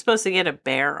 which she's supposed to get a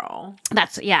barrel.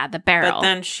 The barrel. But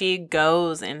then she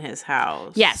goes in his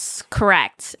house. Yes,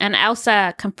 correct. And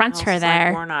Elsa confronts her there.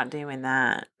 Like, we're not doing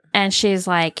that. And she's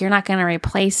like, you're not going to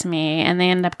replace me. And they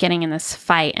end up getting in this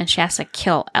fight, and she has to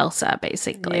kill Elsa,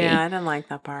 basically. Yeah, I didn't like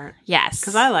that part. Yes.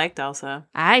 Because I liked Elsa.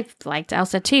 I liked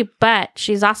Elsa, too. But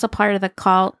she's also part of the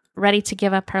cult, ready to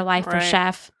give up her life for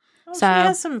Chef. Well, so she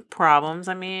has some problems.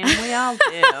 I mean, we all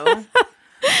do.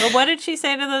 But what did she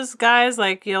say to those guys?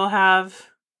 Like, you won't,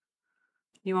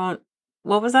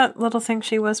 what was that little thing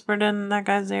she whispered in that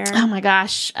guy's ear? Oh, my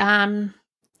gosh.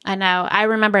 I know. I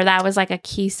remember that was like a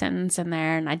key sentence in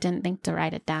there, and I didn't think to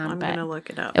write it down. I'm going to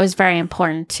look it up. It was very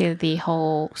important to the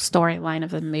whole storyline of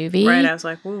the movie. Right. I was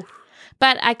like, ooh.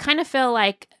 But I kind of feel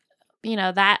like,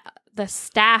 that the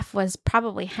staff was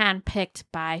probably handpicked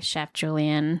by Chef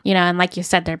Julian. And like you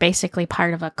said, they're basically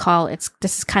part of a cult.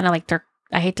 This is kind of like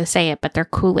I hate to say it, but their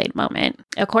Kool-Aid moment.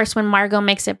 Of course, when Margot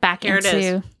makes it back Here into... it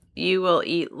is. You will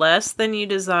eat less than you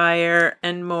desire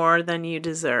and more than you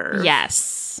deserve.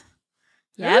 Yes.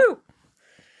 Yep. Ooh.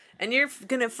 And you're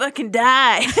gonna fucking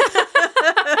die.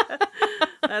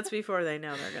 That's before they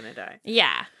know they're gonna die.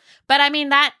 Yeah. But I mean,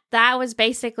 that was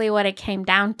basically what it came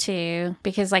down to,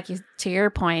 because to your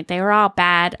point, they were all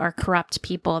bad or corrupt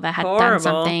people that had done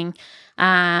something,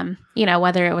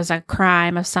 whether it was a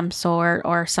crime of some sort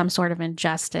or some sort of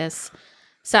injustice.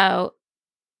 So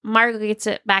Margot gets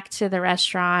it back to the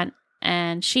restaurant,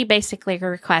 and she basically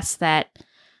requests that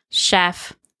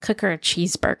Chef cook her a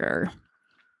cheeseburger.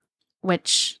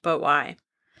 But why?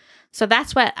 So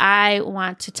that's what I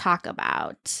want to talk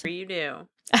about. You do.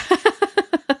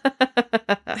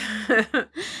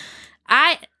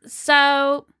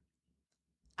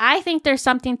 I think there's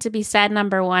something to be said,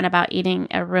 number one, about eating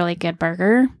a really good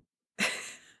burger.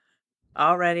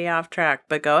 Already off track,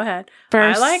 but go ahead.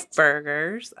 First, I like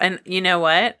burgers. And you know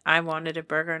what? I wanted a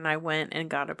burger, and I went and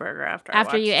got a burger after I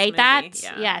watched you ate movie. that?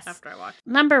 Yeah, yes. After I watched.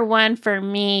 Number one for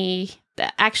me,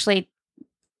 actually,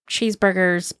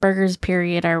 burgers,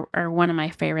 period, are one of my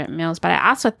favorite meals. But I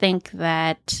also think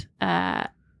that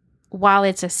while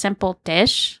it's a simple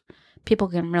dish, people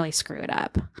can really screw it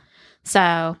up.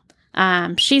 So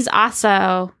she's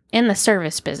also in the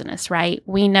service business, right?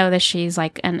 We know that she's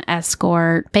like an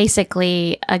escort,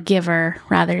 basically a giver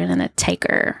rather than a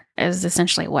taker, is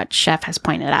essentially what Chef has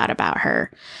pointed out about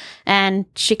her. And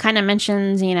she kind of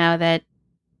mentions, that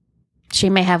she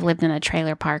may have lived in a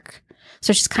trailer park.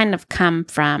 So she's kind of come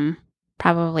from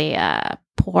probably a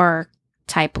poor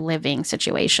type living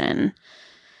situation.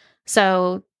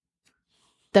 So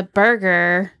the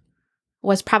burger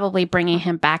was probably bringing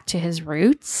him back to his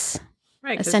roots.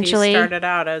 Right, because essentially, he started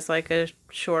out as like a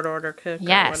short order cook or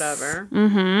whatever.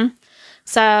 Mm-hmm.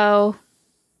 So,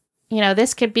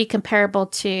 this could be comparable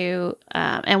to,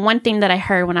 and one thing that I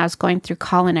heard when I was going through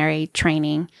culinary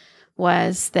training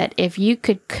was that if you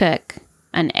could cook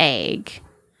an egg,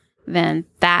 then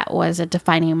that was a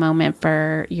defining moment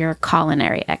for your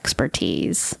culinary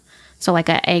expertise. So like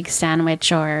an egg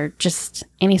sandwich or just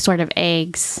any sort of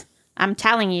eggs. I'm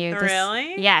telling you.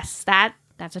 Really? Yes,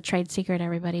 that's a trade secret,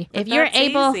 everybody. But if you're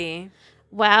able, easy.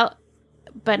 well,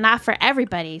 but not for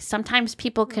everybody. Sometimes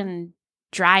people can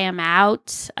dry them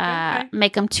out,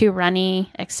 make them too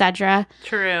runny, etc.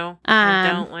 True. I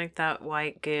don't like that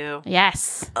white goo.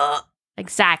 Yes.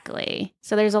 Exactly.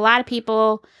 So there's a lot of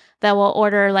people that will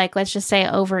order, like, let's just say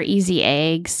over easy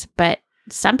eggs, but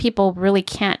some people really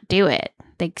can't do it.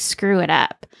 They screw it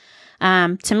up.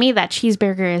 To me, that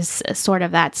cheeseburger is sort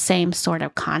of that same sort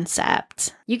of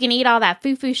concept. You can eat all that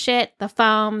foo-foo shit, the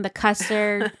foam, the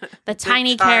custard, the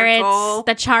tiny carrots,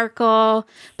 the charcoal,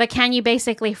 but can you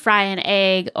basically fry an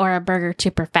egg or a burger to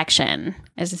perfection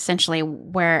is essentially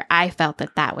where I felt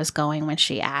that was going when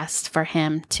she asked for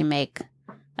him to make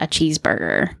a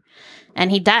cheeseburger. And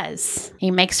he does.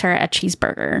 He makes her a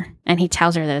cheeseburger, and he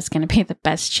tells her that it's going to be the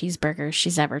best cheeseburger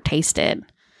she's ever tasted.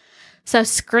 So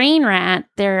Screen Rant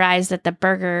theorized that the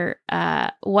burger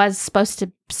was supposed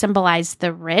to symbolize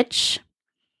the rich,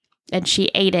 and she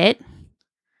ate it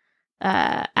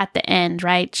at the end,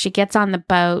 right? She gets on the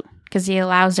boat because he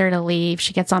allows her to leave.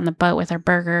 She gets on the boat with her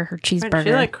burger, her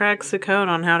cheeseburger. She cracks the code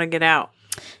on how to get out.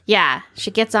 Yeah,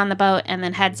 she gets on the boat and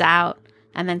then heads out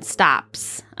and then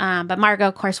stops. But Margot,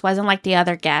 of course, wasn't like the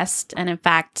other guest. And in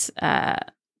fact,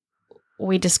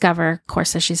 we discover, of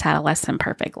course, that she's had a less than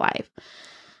perfect life.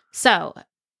 So,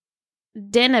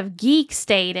 Den of Geek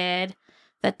stated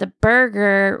that the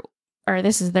burger, or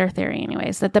this is their theory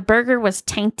anyways, that the burger was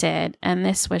tainted and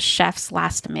this was Chef's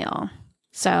last meal.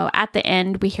 So, at the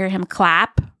end, we hear him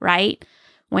clap, right?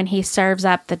 When he serves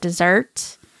up the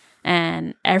dessert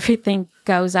and everything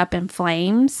goes up in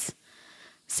flames.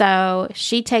 So,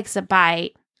 she takes a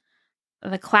bite.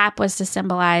 The clap was to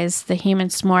symbolize the human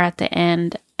s'more at the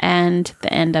end and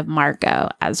the end of Margot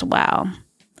as well.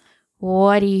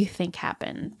 What do you think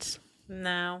happened?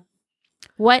 No.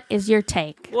 What is your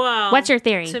take? Well, what's your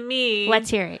theory? To me,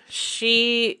 let's hear it.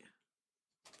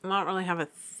 I don't really have a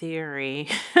theory,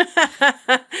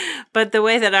 but the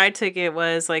way that I took it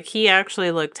was like he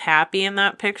actually looked happy in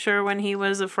that picture when he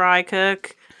was a fry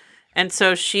cook, and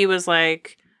so she was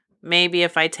like, maybe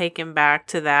if I take him back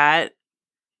to that.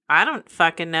 I don't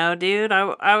fucking know, dude.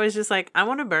 I was just like, I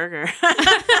want a burger.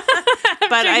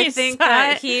 But I think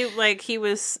that he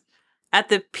was at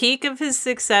the peak of his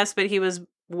success, but he was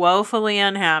woefully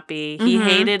unhappy. He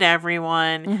hated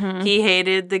everyone. He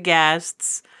hated the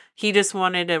guests. He just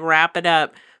wanted to wrap it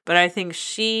up. But I think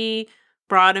she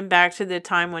brought him back to the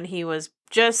time when he was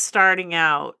just starting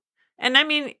out. And I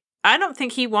mean, I don't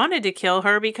think he wanted to kill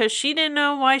her because she didn't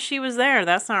know why she was there.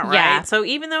 That's not right. Yeah. So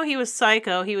even though he was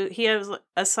psycho, he was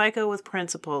a psycho with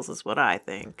principles is what I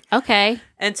think. Okay.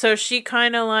 And so she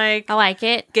kind of I like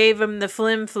it. Gave him the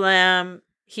flim-flam.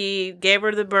 He gave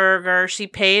her the burger. She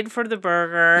paid for the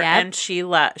burger, and she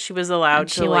was allowed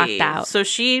to leave. Walked out. So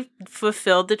she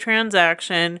fulfilled the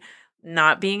transaction,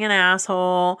 not being an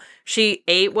asshole. She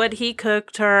ate what he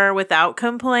cooked her without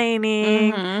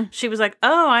complaining. She was like,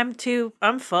 "Oh, I'm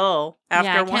full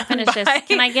after one finish bite. This.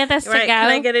 Can I get this to go? Can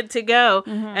I get it to go?"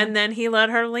 And then he let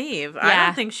her leave. Yeah. I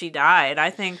don't think she died. I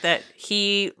think that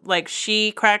she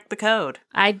cracked the code.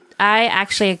 I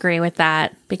actually agree with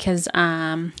that because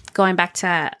going back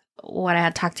to what I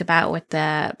had talked about with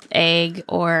the egg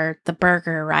or the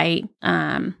burger, right?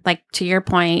 To your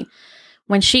point,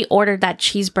 when she ordered that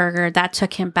cheeseburger, that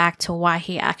took him back to why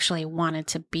he actually wanted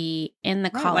to be in the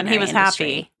culinary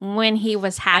industry. When he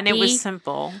was happy. And it was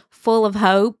simple. Full of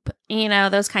hope,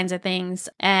 those kinds of things.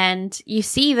 And you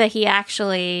see that he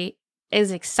actually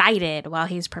is excited while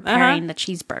he's preparing the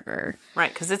cheeseburger.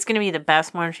 Right, because it's going to be the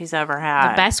best one she's ever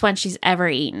had. The best one she's ever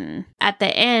eaten. At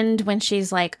the end, when she's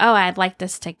like, "Oh, I'd like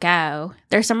this to go,"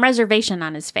 there's some reservation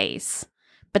on his face.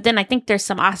 But then I think there's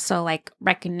some also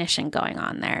recognition going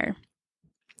on there.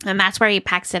 And that's where he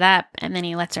packs it up and then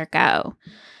he lets her go.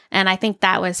 And I think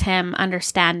that was him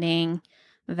understanding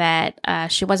that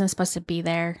she wasn't supposed to be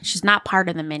there. She's not part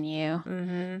of the menu.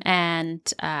 And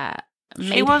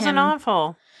she wasn't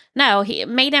awful. No, he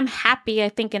made him happy, I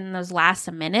think, in those last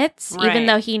minutes, even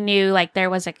though he knew there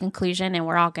was a conclusion and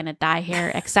we're all going to die here,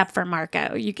 except for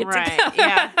Marco. You get to go.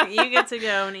 Yeah, you get to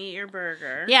go and eat your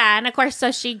burger. Yeah, and of course,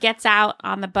 so she gets out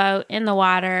on the boat in the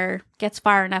water, gets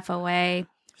far enough away.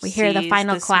 We hear the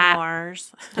final clap.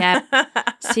 S'mores. Yep.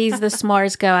 Sees the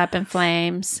s'mores go up in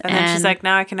flames. And then she's like,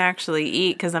 now I can actually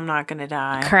eat because I'm not going to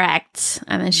die. Correct.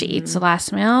 And then she eats the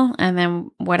last meal. And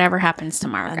then whatever happens to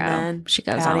Margot, she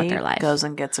goes on with her life. Goes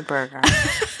and gets a burger.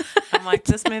 I'm like,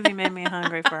 this movie made me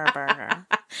hungry for a burger.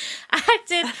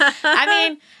 I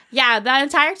mean, yeah, the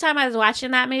entire time I was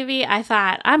watching that movie, I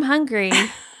thought, I'm hungry.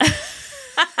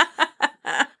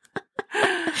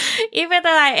 Even though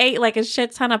I ate like a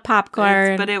shit ton of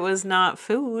popcorn. But it was not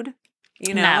food.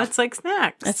 You know, No. it's like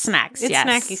snacks. It's snacks, It's yes.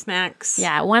 snacky snacks.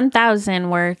 Yeah,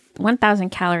 1,000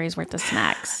 calories worth of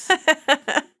snacks.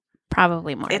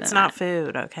 Probably more It's than not that.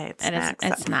 food, okay? It's snacks.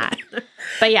 It's not.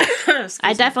 But yeah,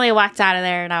 I definitely walked out of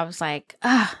there and I was like,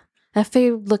 that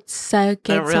food looked so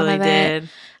good. It really did.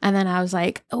 And then I was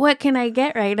like, what can I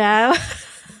get right now?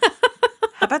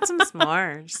 How about some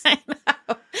s'mores?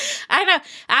 I know.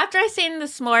 After I seen the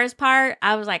s'mores part,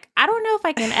 I was like, I don't know if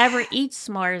I can ever eat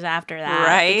s'mores after that.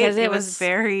 Right? Because it was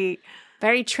very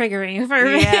triggering for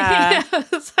me. Yeah. I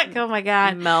was like, oh my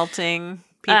God. melting.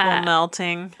 People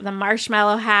melting. The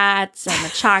marshmallow hats and the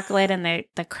chocolate and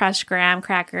the crushed graham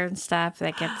cracker and stuff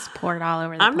that gets poured all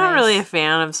over the place. I'm not really a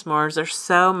fan of s'mores. They're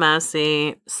so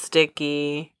messy,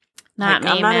 sticky. Not me,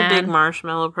 I'm not man. a big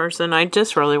marshmallow person. I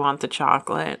just really want the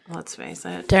chocolate. Let's face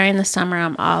it. During the summer,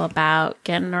 I'm all about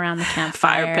getting around the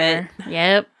campfire. Fire pit.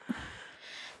 Yep.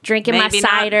 Drinking Maybe my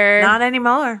cider. Not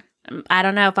anymore. I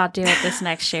don't know if I'll do it this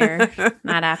next year.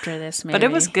 Not after this movie. But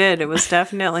it was good. It was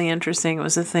definitely interesting. It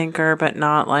was a thinker, but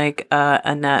not like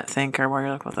a net thinker where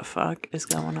you're like, what the fuck is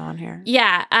going on here?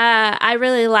 Yeah. I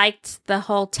really liked the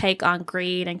whole take on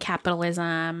greed and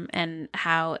capitalism and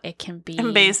how it can be.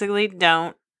 And basically,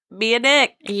 don't be a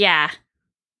dick. Yeah.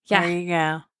 Yeah. There you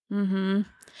go. Mm-hmm.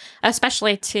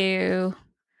 Especially to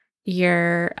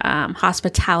your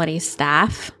hospitality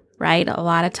staff, right? A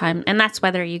lot of time. And that's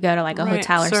whether you go to like a Right,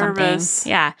 hotel or service.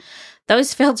 something. Yeah.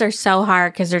 Those fields are so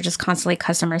hard because they're just constantly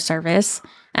customer service.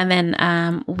 And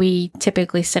then we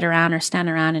typically sit around or stand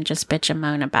around and just bitch and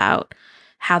moan about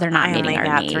how they're not meeting our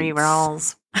got needs. 3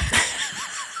 rolls.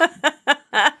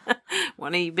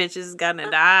 One of you bitches is gonna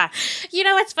die. You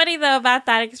know what's funny though about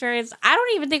that experience? I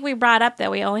don't even think we brought up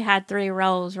that we only had 3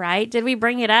 rolls, right? Did we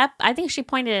bring it up? I think she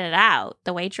pointed it out,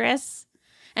 the waitress.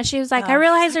 And she was like, I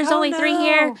realize there's only 3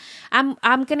 here.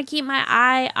 I'm gonna keep my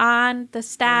eye on the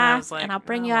staff and I'll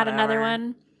bring you out another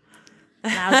one.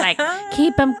 And I was like,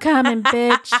 keep them coming,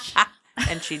 bitch.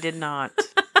 And she did not.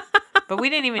 But we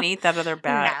didn't even eat that other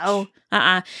batch. No.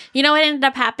 You know what ended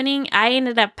up happening? I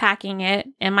ended up packing it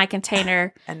in my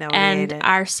container. And then we ate it.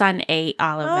 Our son ate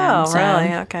all of them. Oh, So,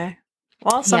 really? Okay.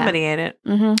 Well, somebody ate it.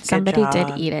 somebody job.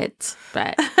 did eat it.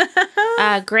 But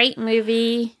great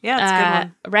movie. Yeah, it's a good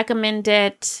one. Recommend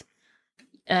it.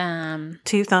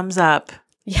 2 thumbs up.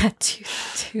 Yeah, two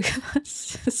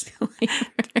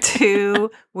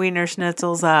 2 wiener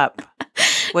schnitzels up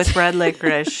with red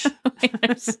licorice.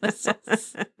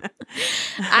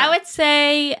 I would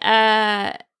say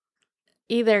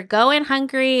either go in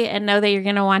hungry and know that you're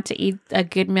going to want to eat a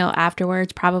good meal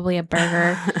afterwards, probably a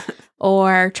burger,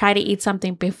 or try to eat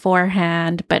something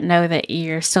beforehand, but know that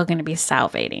you're still going to be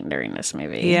salivating during this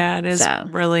movie. Yeah, it is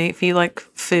really, if you like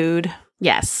food.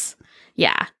 Yes.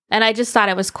 Yeah. And I just thought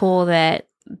it was cool that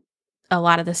a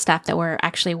lot of the staff that were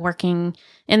actually working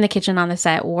in the kitchen on the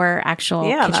set were actual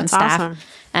kitchen staff. Awesome.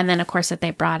 And then, of course, that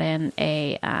they brought in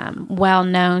a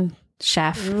well-known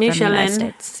chef from the Michelin. United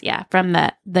States. Yeah, from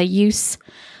the use.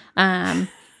 So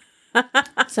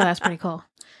that's pretty cool.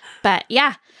 But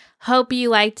yeah, hope you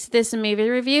liked this movie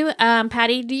review.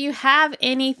 Patty, do you have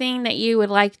anything that you would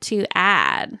like to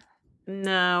add?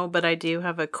 No, but I do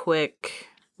have a quick,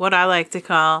 what I like to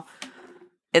call,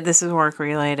 this is work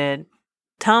related.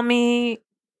 Tell me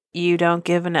you don't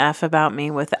give an F about me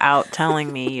without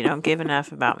telling me you don't give an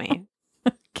F about me.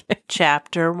 Okay.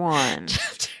 Chapter 1.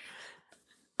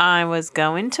 I was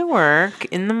going to work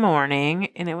in the morning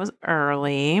and it was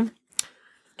early.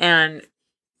 And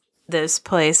this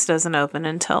place doesn't open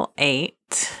until 8.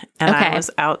 And I was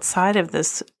outside of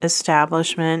this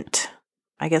establishment.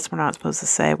 I guess we're not supposed to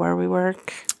say where we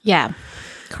work. Yeah,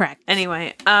 correct.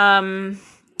 Anyway,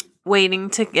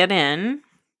 waiting to get in.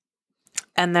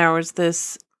 And there was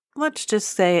this, let's just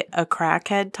say, a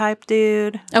crackhead type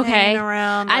dude hanging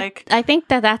around. Like, I think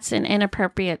that's an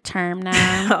inappropriate term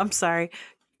now. I'm sorry,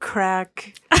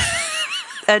 crack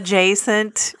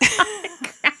adjacent.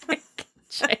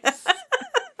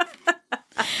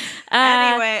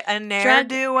 Anyway, a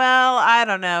ne'er-do-well. I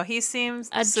don't know. He seems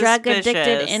a suspicious.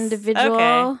 drug-addicted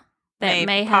individual that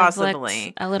may have possibly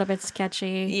looked a little bit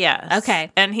sketchy. Yes.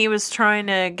 Okay. And he was trying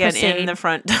to get in the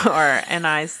front door, and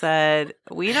I said,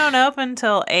 "We don't open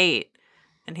till 8."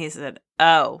 And he said,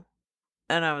 "Oh."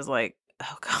 And I was like,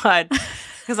 "Oh, God."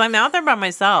 Because I'm out there by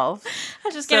myself. I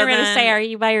was just getting ready to say, are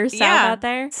you by yourself out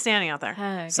there? Standing out there.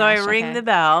 Oh, so I ring the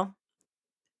bell.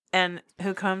 And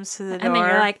who comes to the door? And then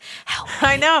you're like, help me.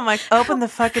 I know. I'm like, open the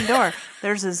fucking door.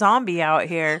 There's a zombie out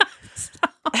here.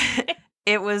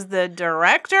 It was the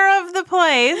director of the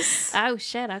place. Oh,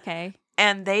 shit. Okay.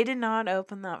 And they did not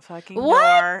open that fucking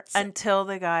door until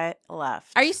the guy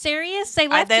left. Are you serious? They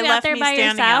left you out there by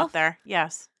yourself? Out there.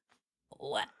 Yes.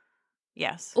 What?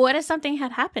 Yes. What if something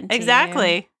had happened to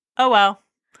Exactly. you? Oh, well.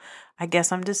 I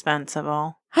guess I'm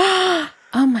dispensable. Oh,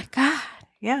 my God.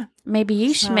 Yeah. Maybe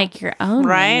you should make your own.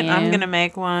 Right? Menu. I'm going to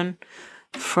make one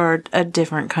for a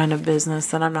different kind of business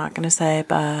that I'm not going to say,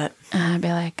 but... I'd be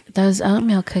like, those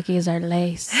oatmeal cookies are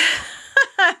laced.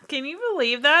 Can you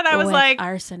believe that? I was like...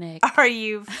 arsenic. Are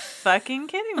you fucking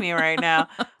kidding me right now?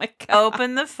 Oh my God.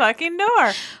 Open the fucking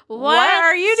door. What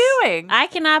are you doing? I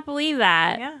cannot believe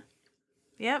that. Yeah.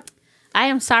 Yep. I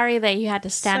am sorry that you had to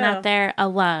stand out there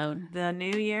alone. The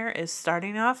new year is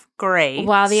starting off great.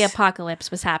 While the apocalypse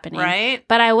was happening. Right?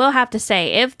 But I will have to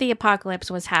say, if the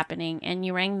apocalypse was happening and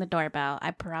you rang the doorbell,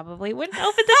 I probably wouldn't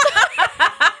open the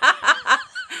door.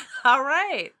 All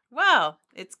right. Well,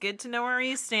 it's good to know where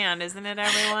you stand, isn't it,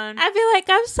 everyone? I'd be like,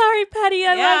 I'm sorry, Patty.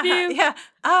 I love you. Yeah.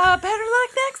 Better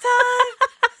luck next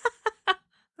time.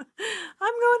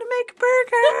 I'm going to make a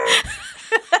burger.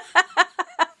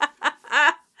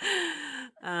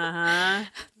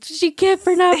 Did you get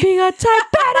for not being on time,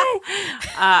 Patty?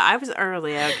 I was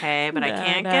early, okay, but I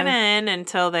can't get in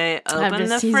until they open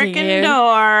the freaking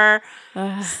door.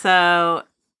 So,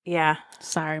 yeah.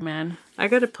 Sorry, man. I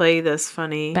got to play this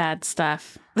funny... Bad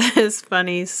stuff. This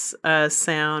funny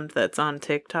sound that's on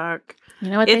TikTok. You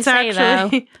know what they say,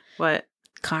 though? What?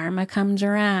 Karma comes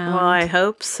around. Well, I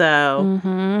hope so.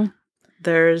 Mm-hmm.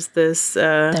 There's this...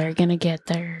 They're going to get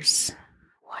theirs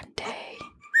one day.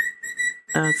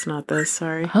 Oh, it's not this.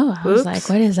 Sorry. Oh, I was like,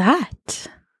 what is that?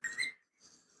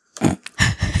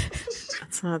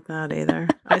 It's not that either.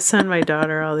 I send my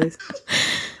daughter all these.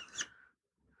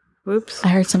 Whoops. I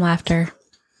heard some laughter.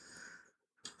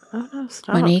 Oh, no,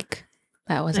 stop. Monique,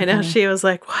 that wasn't I know. funny. She was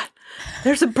like, what?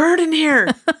 There's a bird in here.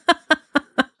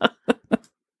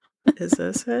 Is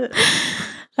this it?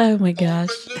 Oh, my gosh.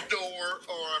 Open the door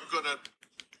or I'm going to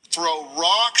throw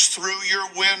rocks through your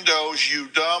windows, you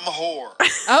dumb whore.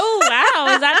 Oh,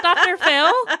 wow. Is that Dr.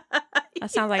 Phil? That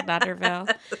sounds like Dr. Phil.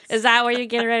 Is that what you're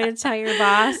getting ready to tell your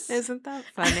boss? Isn't that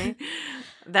funny?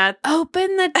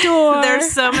 Open the door.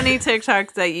 There's so many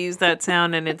TikToks that use that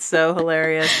sound, and it's so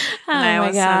hilarious. And I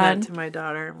always send that to my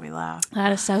daughter, and we laugh.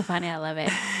 That is so funny. I love it.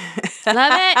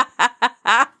 Love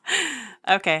it.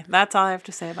 Okay, that's all I have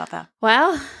to say about that.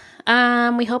 Well,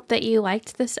 we hope that you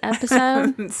liked this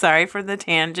episode. Sorry for the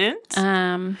tangent.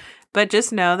 But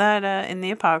just know that in the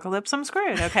apocalypse, I'm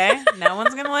screwed, okay? No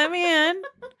one's going to let me in.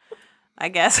 I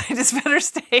guess I just better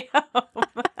stay home.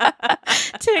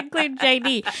 To include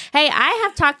JD. Hey, I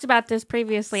have talked about this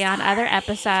previously on other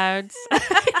episodes.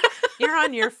 You're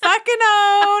on your fucking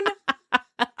own.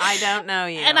 I don't know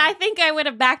you. And I think I would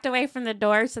have backed away from the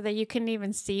door so that you couldn't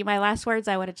even see my last words.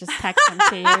 I would have just texted them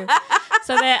to you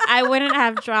so that I wouldn't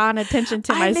have drawn attention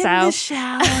to myself. I'm in the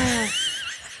shower.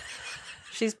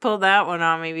 She's pulled that one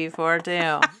on me before,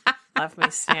 too. Left me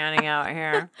standing out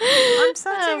here. I'm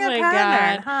sensing a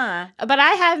pattern, huh? But I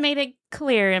have made it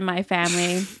clear in my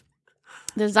family.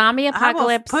 The zombie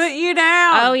apocalypse. I will put you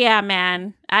down. Oh, yeah,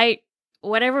 man.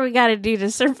 Whatever we got to do to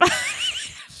survive.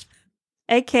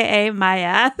 AKA my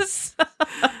ass.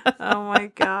 Oh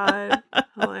my God.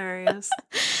 Hilarious.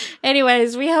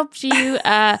 Anyways, we hope you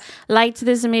liked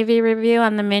this movie review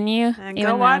on The Menu. And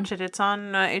go watch it. It's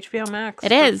on HBO Max.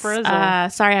 It is.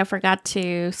 Sorry, I forgot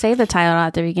to say the title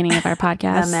at the beginning of our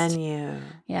podcast. The Menu.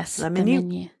 Yes. The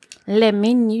Menu. Le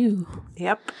Menu.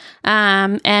 Yep.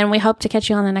 And we hope to catch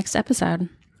you on the next episode.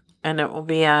 And it will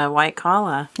be a white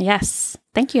collar. Yes.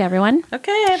 Thank you, everyone.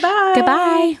 Okay, bye.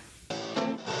 Goodbye.